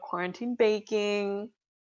through, quarantine baking.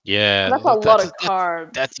 Yeah, That's a look, lot of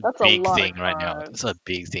carbs. that's a That's a big lot of thing right now. That's a carbs.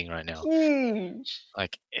 big thing right now. Huge.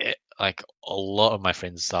 Like a lot of my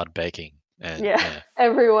friends started baking, and Yeah, yeah,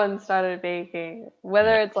 everyone started baking, yeah.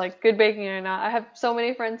 whether it's like good baking or not. I have so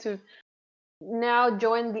many friends who've now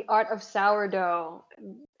joined the art of sourdough,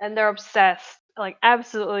 and they're obsessed, like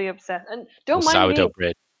absolutely obsessed. And Or don't mind sourdough me,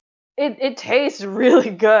 bread. it tastes really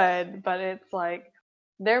good, but it's like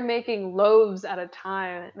they're making loaves at a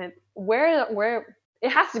time, and where it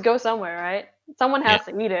has to go somewhere, right? Someone Yeah. has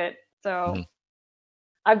to eat it. So Mhm,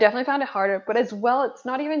 I've definitely found it harder, but as well, it's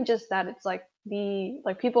not even just that. It's like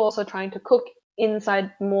people also trying to cook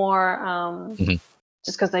inside more, mhm.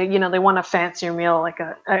 just because they want a fancier meal, like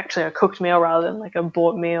actually a cooked meal rather than like a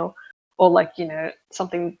bought meal, or like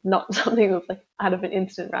something not something with like out of an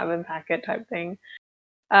instant ramen packet type thing.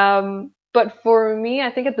 But for me, I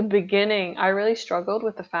think at the beginning, I really struggled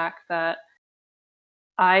with the fact that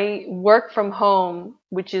I work from home,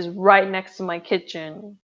 which is right next to my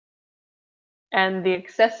kitchen, and the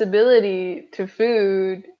accessibility to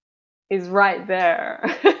food is right there.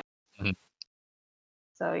 Mhm.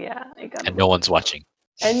 So yeah, it got a And no little one's bit. watching.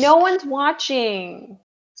 And no one's watching.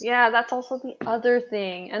 Yeah, that's also the other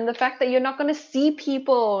thing. And the fact that you're not going to see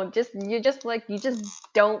people, you just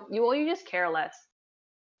don't you just care less.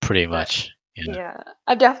 Pretty But much. Yeah. yeah,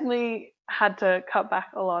 I definitely had to cut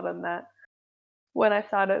back a lot on that when I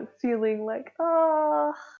started feeling like,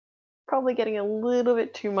 oh, probably getting a little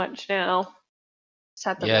bit too much now. Just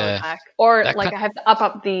have to reel it Yeah. back. Or That like kind I have to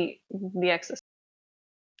up the exercise.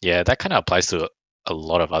 yeah, that kinda applies to a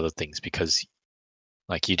lot of other things because,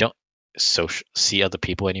 like, you don't see other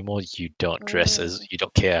people anymore, Mm. you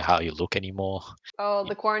don't care how you look anymore. Oh, You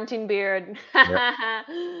the quarantine beard. Yep,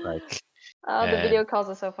 like Oh, the and video calls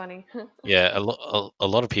are so funny. yeah, a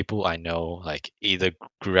lot of people I know, like, either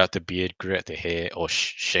grew out the beard, grew out the hair, or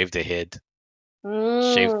shaved their head,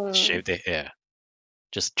 Mm. shaved their hair.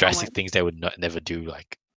 Just Oh my. drastic things they would never do,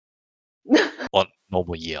 like, on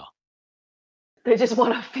normal year, They just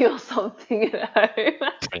want to feel something at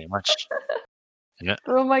home. pretty much. Yeah.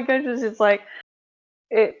 Oh my goodness, it's like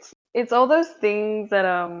it's all those things that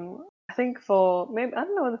I think for maybe I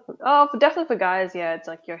don't know definitely for guys, yeah, it's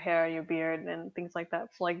like your hair, your beard, and things like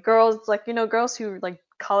that. For like girls, it's like girls who like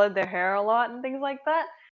colored their hair a lot and things like that.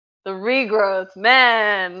 The regrowth,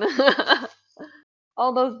 man.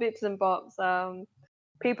 All those bits and bobs.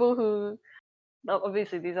 People who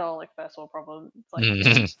obviously these are all like first world problems. It's like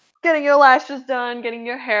getting your lashes done, getting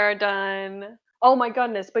your hair done. Oh my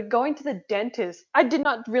goodness! But going to the dentist, I did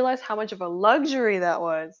not realize how much of a luxury that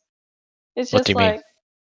was. It's What do just you mean? like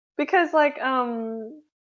because like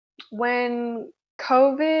when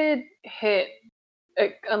COVID hit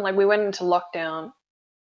and like we went into lockdown,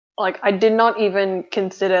 like I did not even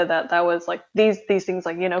consider that that was like these things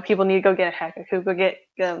like people need to go get a haircut, who go get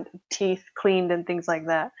teeth cleaned and things like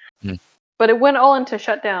that. Mm, But it went all into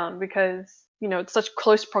shutdown because it's such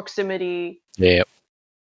close proximity. yeah,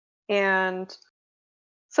 And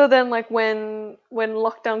so then like when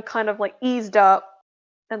lockdown kind of like eased up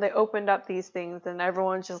and they opened up these things and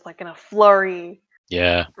everyone's just like in a flurry.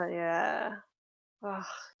 yeah. But yeah. Oh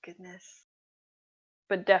goodness.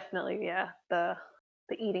 But definitely, yeah, the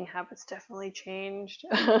eating habits definitely changed.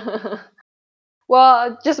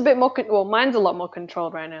 Well, just a bit more well, mine's a lot more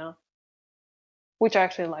controlled right now, which I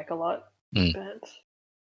actually like a lot. Mm, But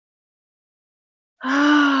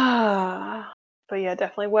but yeah,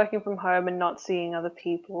 definitely working from home and not seeing other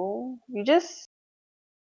people. You just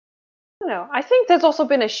I think there's also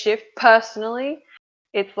been a shift personally.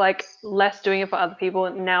 It's like less doing it for other people.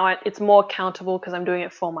 Now it's more accountable because I'm doing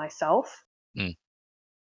it for myself. mm,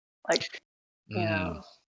 Like, mm.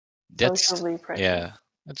 That's socially present. yeah,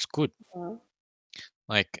 that's good. Mm.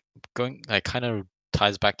 Like, like, kind of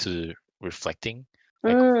ties back to reflecting.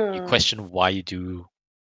 Like, you Mm. question why you do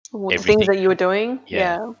Well, the things everything that you were now. doing,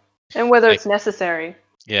 Yeah, yeah, and whether like, it's necessary.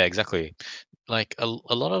 yeah, exactly. Like, a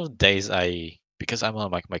lot of days because I'm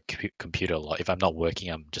on, like, my computer a lot, if I'm not working,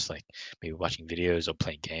 I'm just, like, maybe watching videos or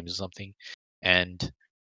playing games or something, and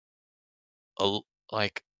I'll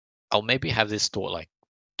like, I'll maybe have this thought, like,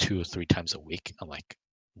 2 or 3 times a week. I'm like,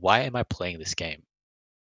 "Why am I playing this game?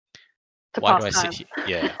 To Why do pass I sit time. here?"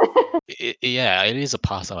 Yeah. Yeah, it is a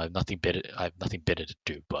pastime. I have nothing better to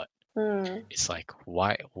do, but Mm. it's like,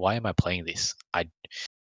 why am I playing this? I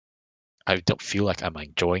don't feel like I'm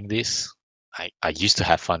enjoying this. I used to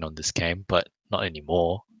have fun on this game, but not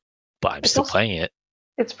anymore. But I'm It's still also playing it.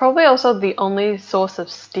 it's probably also the only source of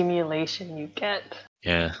stimulation you get,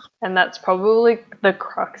 Yeah. and that's probably the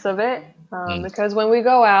crux of it. Mm, Because when we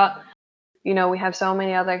go out, we have so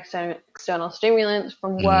many other external stimulants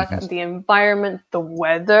from work, mhm, the environment, the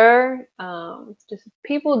weather, just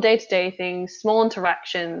people, day to day things, small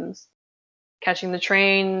interactions, catching the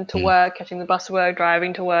train to mm, work, catching the bus to work,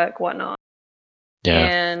 driving to work, whatnot. yeah.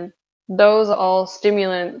 And those are all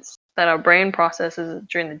stimulants that our brain processes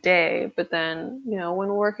during the day. But then, when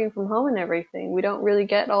we're working from home and everything, we don't really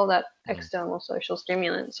get all that Mm, external social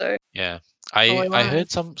stimulant. So yeah. probably I why. heard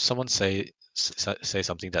someone say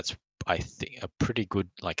something that's I think a pretty good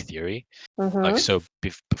like theory. Like Mhm. so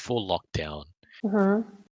before lockdown, Mhm.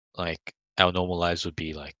 like our normal lives would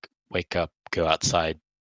be like wake up, go outside,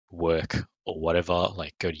 work or whatever,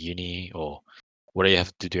 like go to uni or whatever you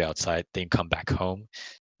have to do outside, then come back home.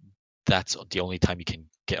 That's the only time you can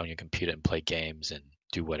get on your computer and play games and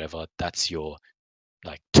do whatever. That's your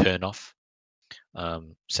like turn off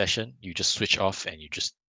session. You just switch off and you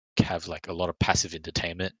just have like a lot of passive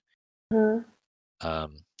entertainment. Mhm.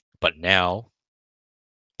 Um, but now,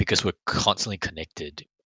 because we're constantly connected,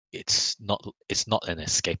 it's not an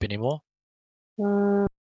escape anymore. Mm,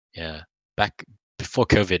 Yeah, back before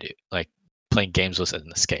COVID, like playing games was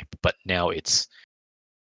an escape, but now it's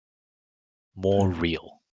more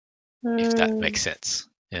real, if that mm, makes sense.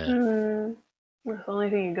 Yeah, mm. That's the only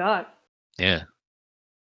thing you got. yeah,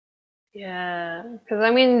 Yeah, because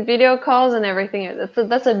I mean, video calls and everything.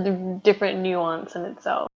 That's a different nuance in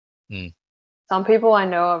itself. mm, Some people I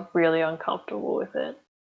know are really uncomfortable with it,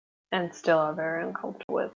 and still are very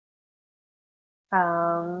uncomfortable with.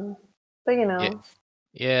 But yeah,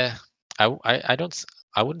 yeah. I don't.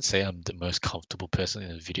 I wouldn't say I'm the most comfortable person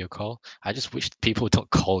in a video call. I just wish people don't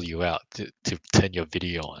call you out to turn your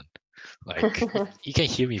video on. Like you can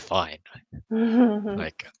hear me fine.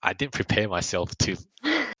 Like I didn't prepare myself to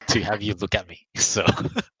have you look at me. So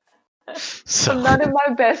so I'm not in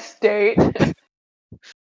my best state.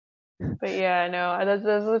 But yeah, no,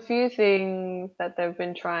 there's a few things that they've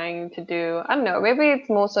been trying to do. I don't know, maybe it's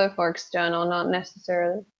more so for external, not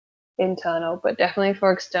necessarily internal, but definitely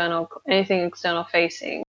for external, anything external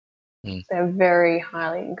facing. mm, They're very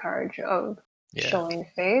highly encouraged of yeah. showing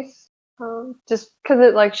face. Just because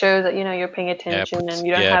it like shows that you're paying attention and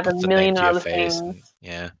you don't Yeah, have a puts a name million to your other face things. and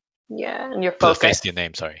yeah. Yeah, and you're Put a face to focused. your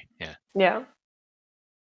name, sorry. Yeah. Yeah.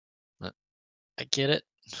 Uh, I get it.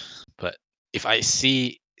 But if I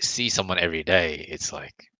see someone every day, it's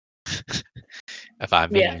like if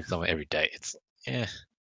I'm Yeah. meeting someone every day, it's yeah.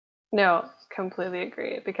 No, completely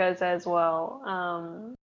agree. Because as well,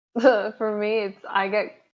 for me,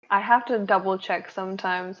 I have to double check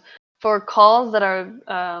sometimes for calls that are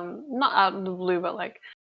not out of the blue, but like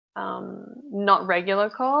not regular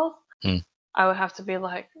calls. Mm. I would have to be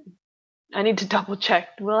like, I need to double check.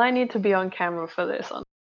 Will I need to be on camera for this?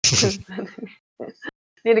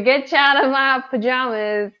 Need to get you out of my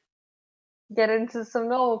pajamas, get into some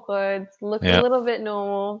normal clothes, look a Yeah. little bit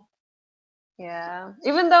normal. Yeah.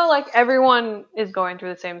 Even though like everyone is going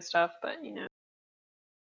through the same stuff, but I don't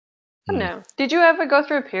Mm. know. Did you ever go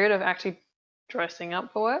through a period of actually dressing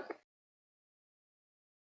up for work?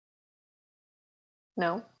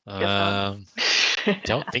 No, guess not. Um,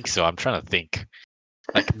 don't think so. I'm trying to think.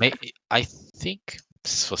 Like I think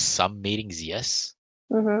for some meetings, yes,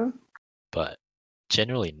 Mhm. but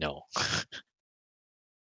generally no.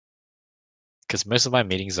 Because most of my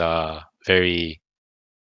meetings are very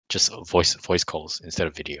just voice calls instead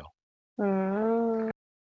of video. Mm,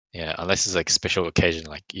 Yeah, unless it's like special occasion,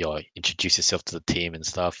 like you introduce yourself to the team and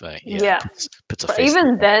stuff. Yeah, yeah, puts a but face to even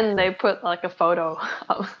the name. then, they put like a photo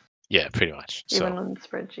up, Yeah, pretty much. even So, on the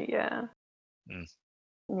spreadsheet. Yeah, mm,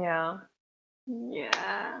 yeah,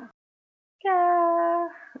 yeah, yeah.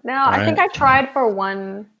 Now, all I think right. I tried for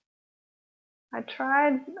one. I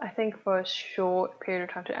tried, I think, for a short period of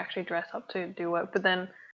time to actually dress up to do work, but then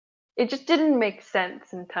it just didn't make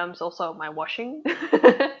sense in terms also of my washing.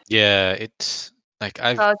 So Yeah, it's like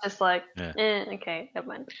I was just like, yeah, okay, never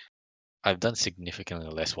mind. I've done significantly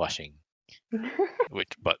less washing,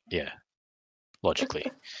 which but yeah, logically,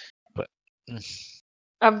 but mm,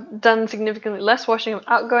 I've done significantly less washing of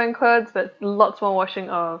outgoing clothes, but lots more washing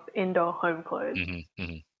of indoor home clothes.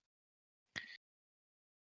 hmm.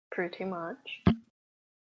 Pretty much.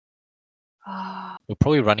 Ah, We're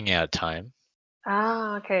probably running out of time.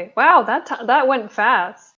 okay. Wow, that went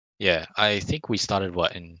fast. Yeah, I think we started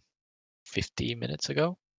what in 50 minutes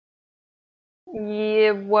ago.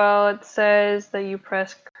 Yeah, well, it says that you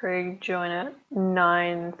press Craig join at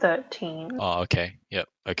 9:13. Oh, okay. Yep.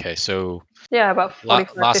 Okay. So Yeah, about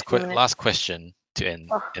 45, 50 minutes. last question to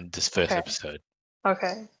Oh, end this first okay. episode.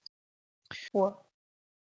 Okay. What?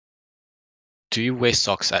 Do you wear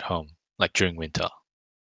socks at home, like during winter?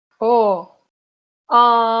 Oh.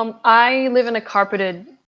 I live in a carpeted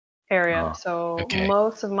area, Oh, so okay.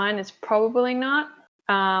 most of mine is probably not.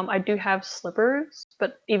 I do have slippers,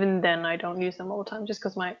 but even then, I don't use them all the time just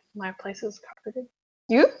because my place is carpeted.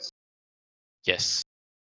 You? Yes.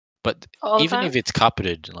 But All the even time? if it's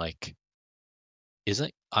carpeted, like,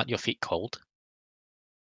 aren't your feet cold?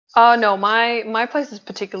 Oh no, my place is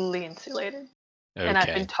particularly insulated, and I've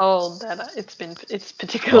been Okay. told that it's Well,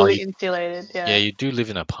 particularly insulated. yeah, Yeah, you do live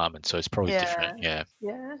in an apartment, so it's probably different. yeah,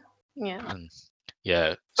 Yeah. yeah, yeah. Hmm.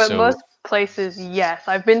 Yeah. But So most places, yes.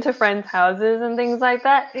 I've been to friends' houses and things like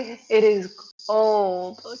that. It is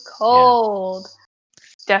cold, yeah, cold.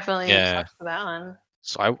 Definitely need yeah. socks for that one.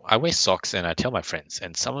 So I wear socks and I tell my friends,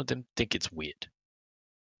 and some of them think it's weird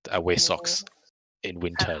that I wear Mm, socks in at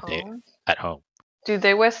winter day home. at home. Do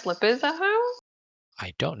they wear slippers at home?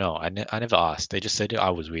 I don't know. I never asked. They just said I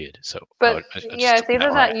was weird, so But I just yeah, took it's that. either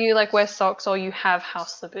All right. that you like wear socks or you have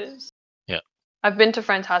house slippers. Yeah. I've been to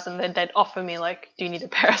friends' house and they'd offer me like, do you need a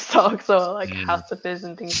pair of socks or like Mm. house slippers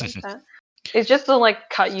and things like that. It's just to like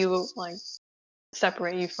cut you like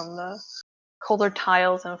separate you from the colder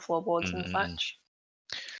tiles and floorboards and Mm-mm. such.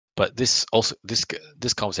 But this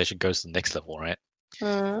conversation goes to the next level, right?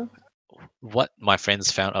 Mm. What my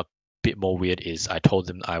friends found a bit more weird is I told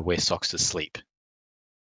them I wear socks to sleep.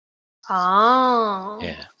 Oh,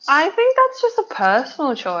 Yeah. I think that's just a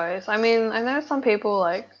personal choice. I mean, I know some people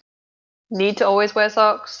like need to always wear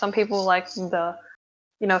socks. Some people like the,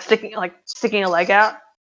 sticking a leg out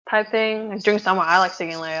type thing. Like during summer, I like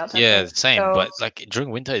sticking a leg out type Yeah, thing. the same. So But like during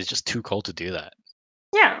winter, it's just too cold to do that.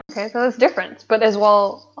 yeah, okay, so there's difference. But as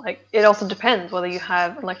well, like it also depends whether you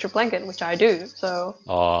have an electric blanket, which I do. So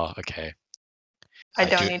Oh, okay. I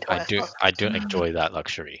don't need to wear I socks. don't enjoy that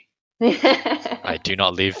luxury. I do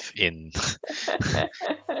not live in.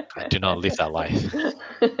 I do not live that life.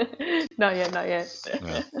 Not yet, not yet.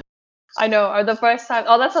 Yeah. I know. Or the first time.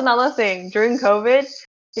 Oh, that's another thing. During COVID,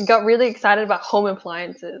 I got really excited about home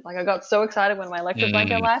appliances. Like I got so excited when my electric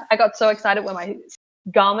blanket Mm, arrived. I got so excited when my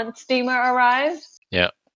garment steamer arrived. yeah.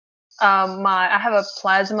 I have a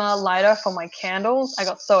plasma lighter for my candles. I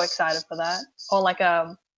got so excited for that. Or like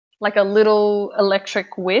a little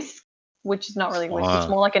electric whisk, which is not really whisk. It's Wow.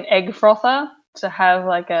 more like an egg frother to have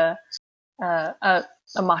like a a,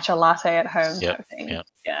 a matcha latte at home Yep. type thing. Yep.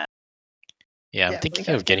 Yeah, Yeah, I'm yeah, really thinking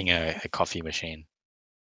got of into it. getting a coffee machine.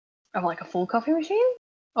 Oh, like a full coffee machine,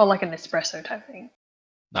 or like an espresso type thing.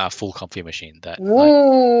 Not a full coffee machine that like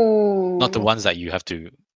not the Ooh, ones that you have to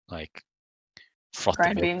like froth the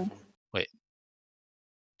grind milk. beans. Wait,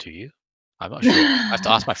 do you? I'm not sure. I have to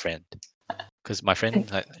ask my friend because my friend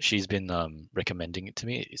she's been recommending it to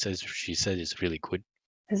me. It says she said it's really good.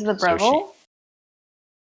 Is it the So she Breville?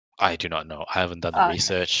 I do not know. I haven't done the Oh, okay,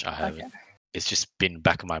 research. I okay. haven't. It's just been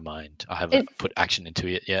back of my mind. I haven't It put action into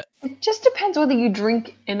it yet. it just depends whether you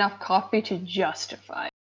drink enough coffee to justify,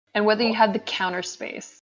 it, and whether you Oh, have the counter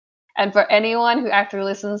space. And for anyone who actually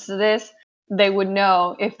listens to this, they would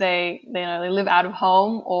know if they live out of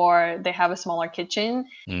home or they have a smaller kitchen.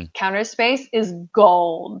 mm, Counter space is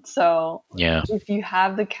gold. So yeah. if you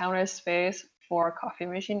have the counter space for a coffee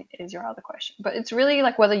machine is your other question. But it's really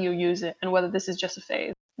like whether you use it and whether this is just a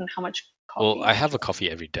phase and how much coffee Well, you I have a actually. coffee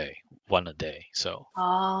every day, one a day. So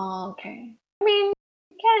Oh, okay. I mean,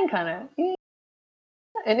 you can kind of.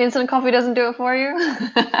 An instant coffee doesn't do it for you.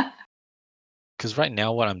 because right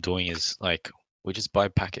now what I'm doing is like we just buy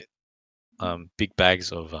big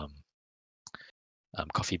bags of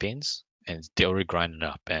coffee beans, and they already grind it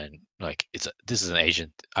up, and like this is an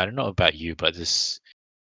Asian. I don't know about you, but this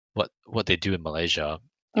what they do in Malaysia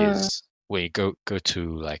Mm, is when you go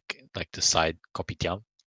to like the side kopitiam,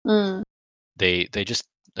 mm, they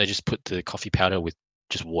just put the coffee powder with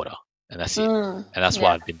just water, and that's it. mm. And that's what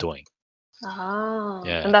Yeah. I've been doing. Ah,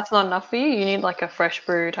 Yeah. and that's not enough for you. You need like a fresh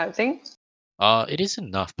brew type thing. It is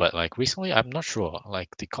enough, but like recently, I'm not sure.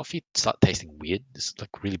 Like the coffee start tasting weird. It's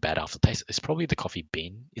like really bad aftertaste. It's probably the coffee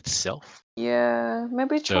bean itself. Yeah,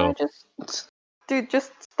 maybe try So just, dude,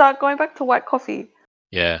 just start going back to white coffee.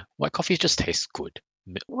 yeah, white coffee just tastes good.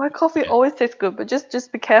 White coffee Yeah. always tastes good, but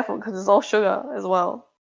just be careful because it's all sugar as well.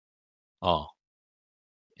 Oh,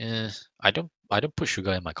 I don't put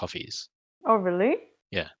sugar in my coffees. Oh, really?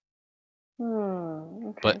 Yeah,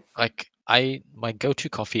 but Okay. like my go-to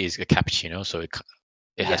coffee is a cappuccino, so it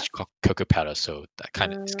has Yeah. cocoa powder, so it's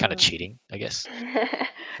kind of Mm. cheating, I guess.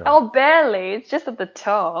 So Oh, barely. It's just at the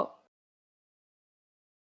top.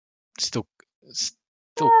 still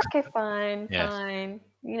still Okay, fine, yeah. fine.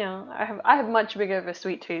 I have much bigger of a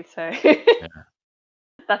sweet tooth, so Yeah.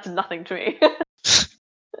 that's nothing to me.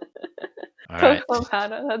 All right. Cocoa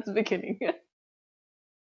powder, that's the beginning.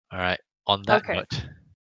 All right. On that Okay, note,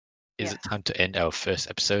 is yeah. it time to end our first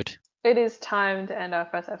episode? It is time to end our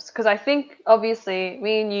first episode because I think obviously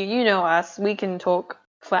me and you know us, we can talk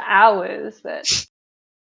for hours, but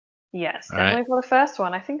yes, All right. definitely for the first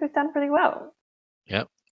one, I think we've done pretty well. Yep.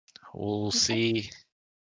 We'll Okay. see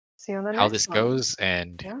See you on the how next this one. goes,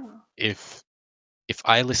 and Yeah. if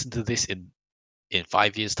I listen to this in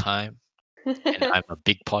 5 years' time, and I'm a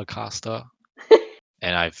big podcaster,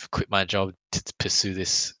 and I've quit my job to pursue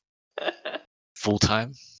this full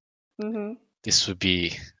time, hmm this would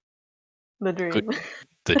be The Good, dream.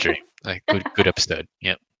 the dream. Like good episode.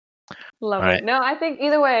 Yep. All Lovely. right. No, I think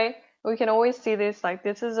either way, we can always see this like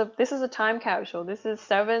this is a time capsule. This is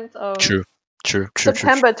 7th of True. True. True. True. True.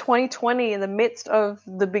 September 2020 in the midst of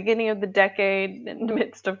the beginning of the decade, in the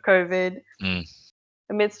midst of COVID, Mm,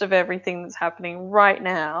 amidst of everything that's happening right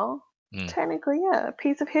now. mm, Technically, yeah, a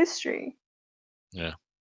piece of history. yeah.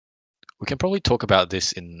 We can probably talk about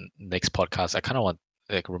this in next podcast. I kind of want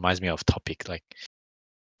like reminds me of topic like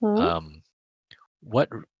Hmm? um what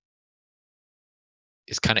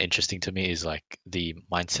is kind of interesting to me is like the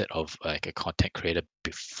mindset of like a content creator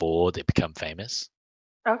before they become famous.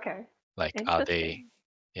 Okay. Like, are they? Interesting.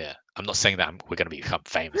 Yeah, I'm not saying that we're gonna become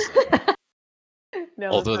famous. Like, No,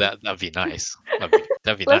 let's although not that'd be nice.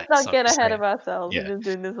 That'd be let's nice. not I'm get just ahead saying. of ourselves. We're Yeah, just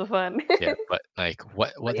doing this for fun. yeah. But like,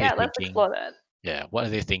 what But are they yeah, let's thinking? explore that. Yeah, what are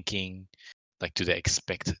they thinking? Like, do they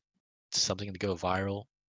expect something to go viral?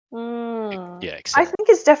 Mm. Yeah, I etc. think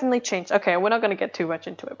it's definitely changed. Okay, we're not going to get too much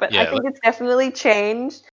into it, but I Yeah. think it's definitely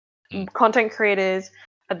changed. Mm, Content creators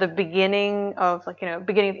at the beginning of like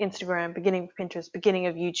beginning of Instagram, beginning of Pinterest, beginning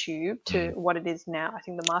of YouTube to mm, what it is now. I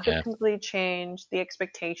think the market's yeah. completely changed. The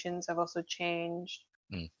expectations have also changed.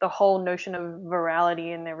 Mm, The whole notion of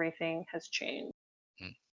virality and everything has changed.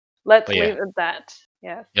 mm. Let's But yeah, leave it at that.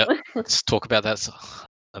 Yes. yep. Let's talk about that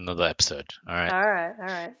another episode. All right. All right. All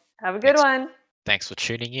right. Have a good Thanks. one. Thanks for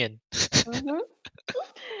tuning in. Hmm.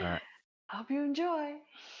 All Hope you enjoy.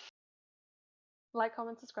 Like,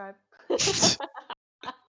 comment, subscribe. right.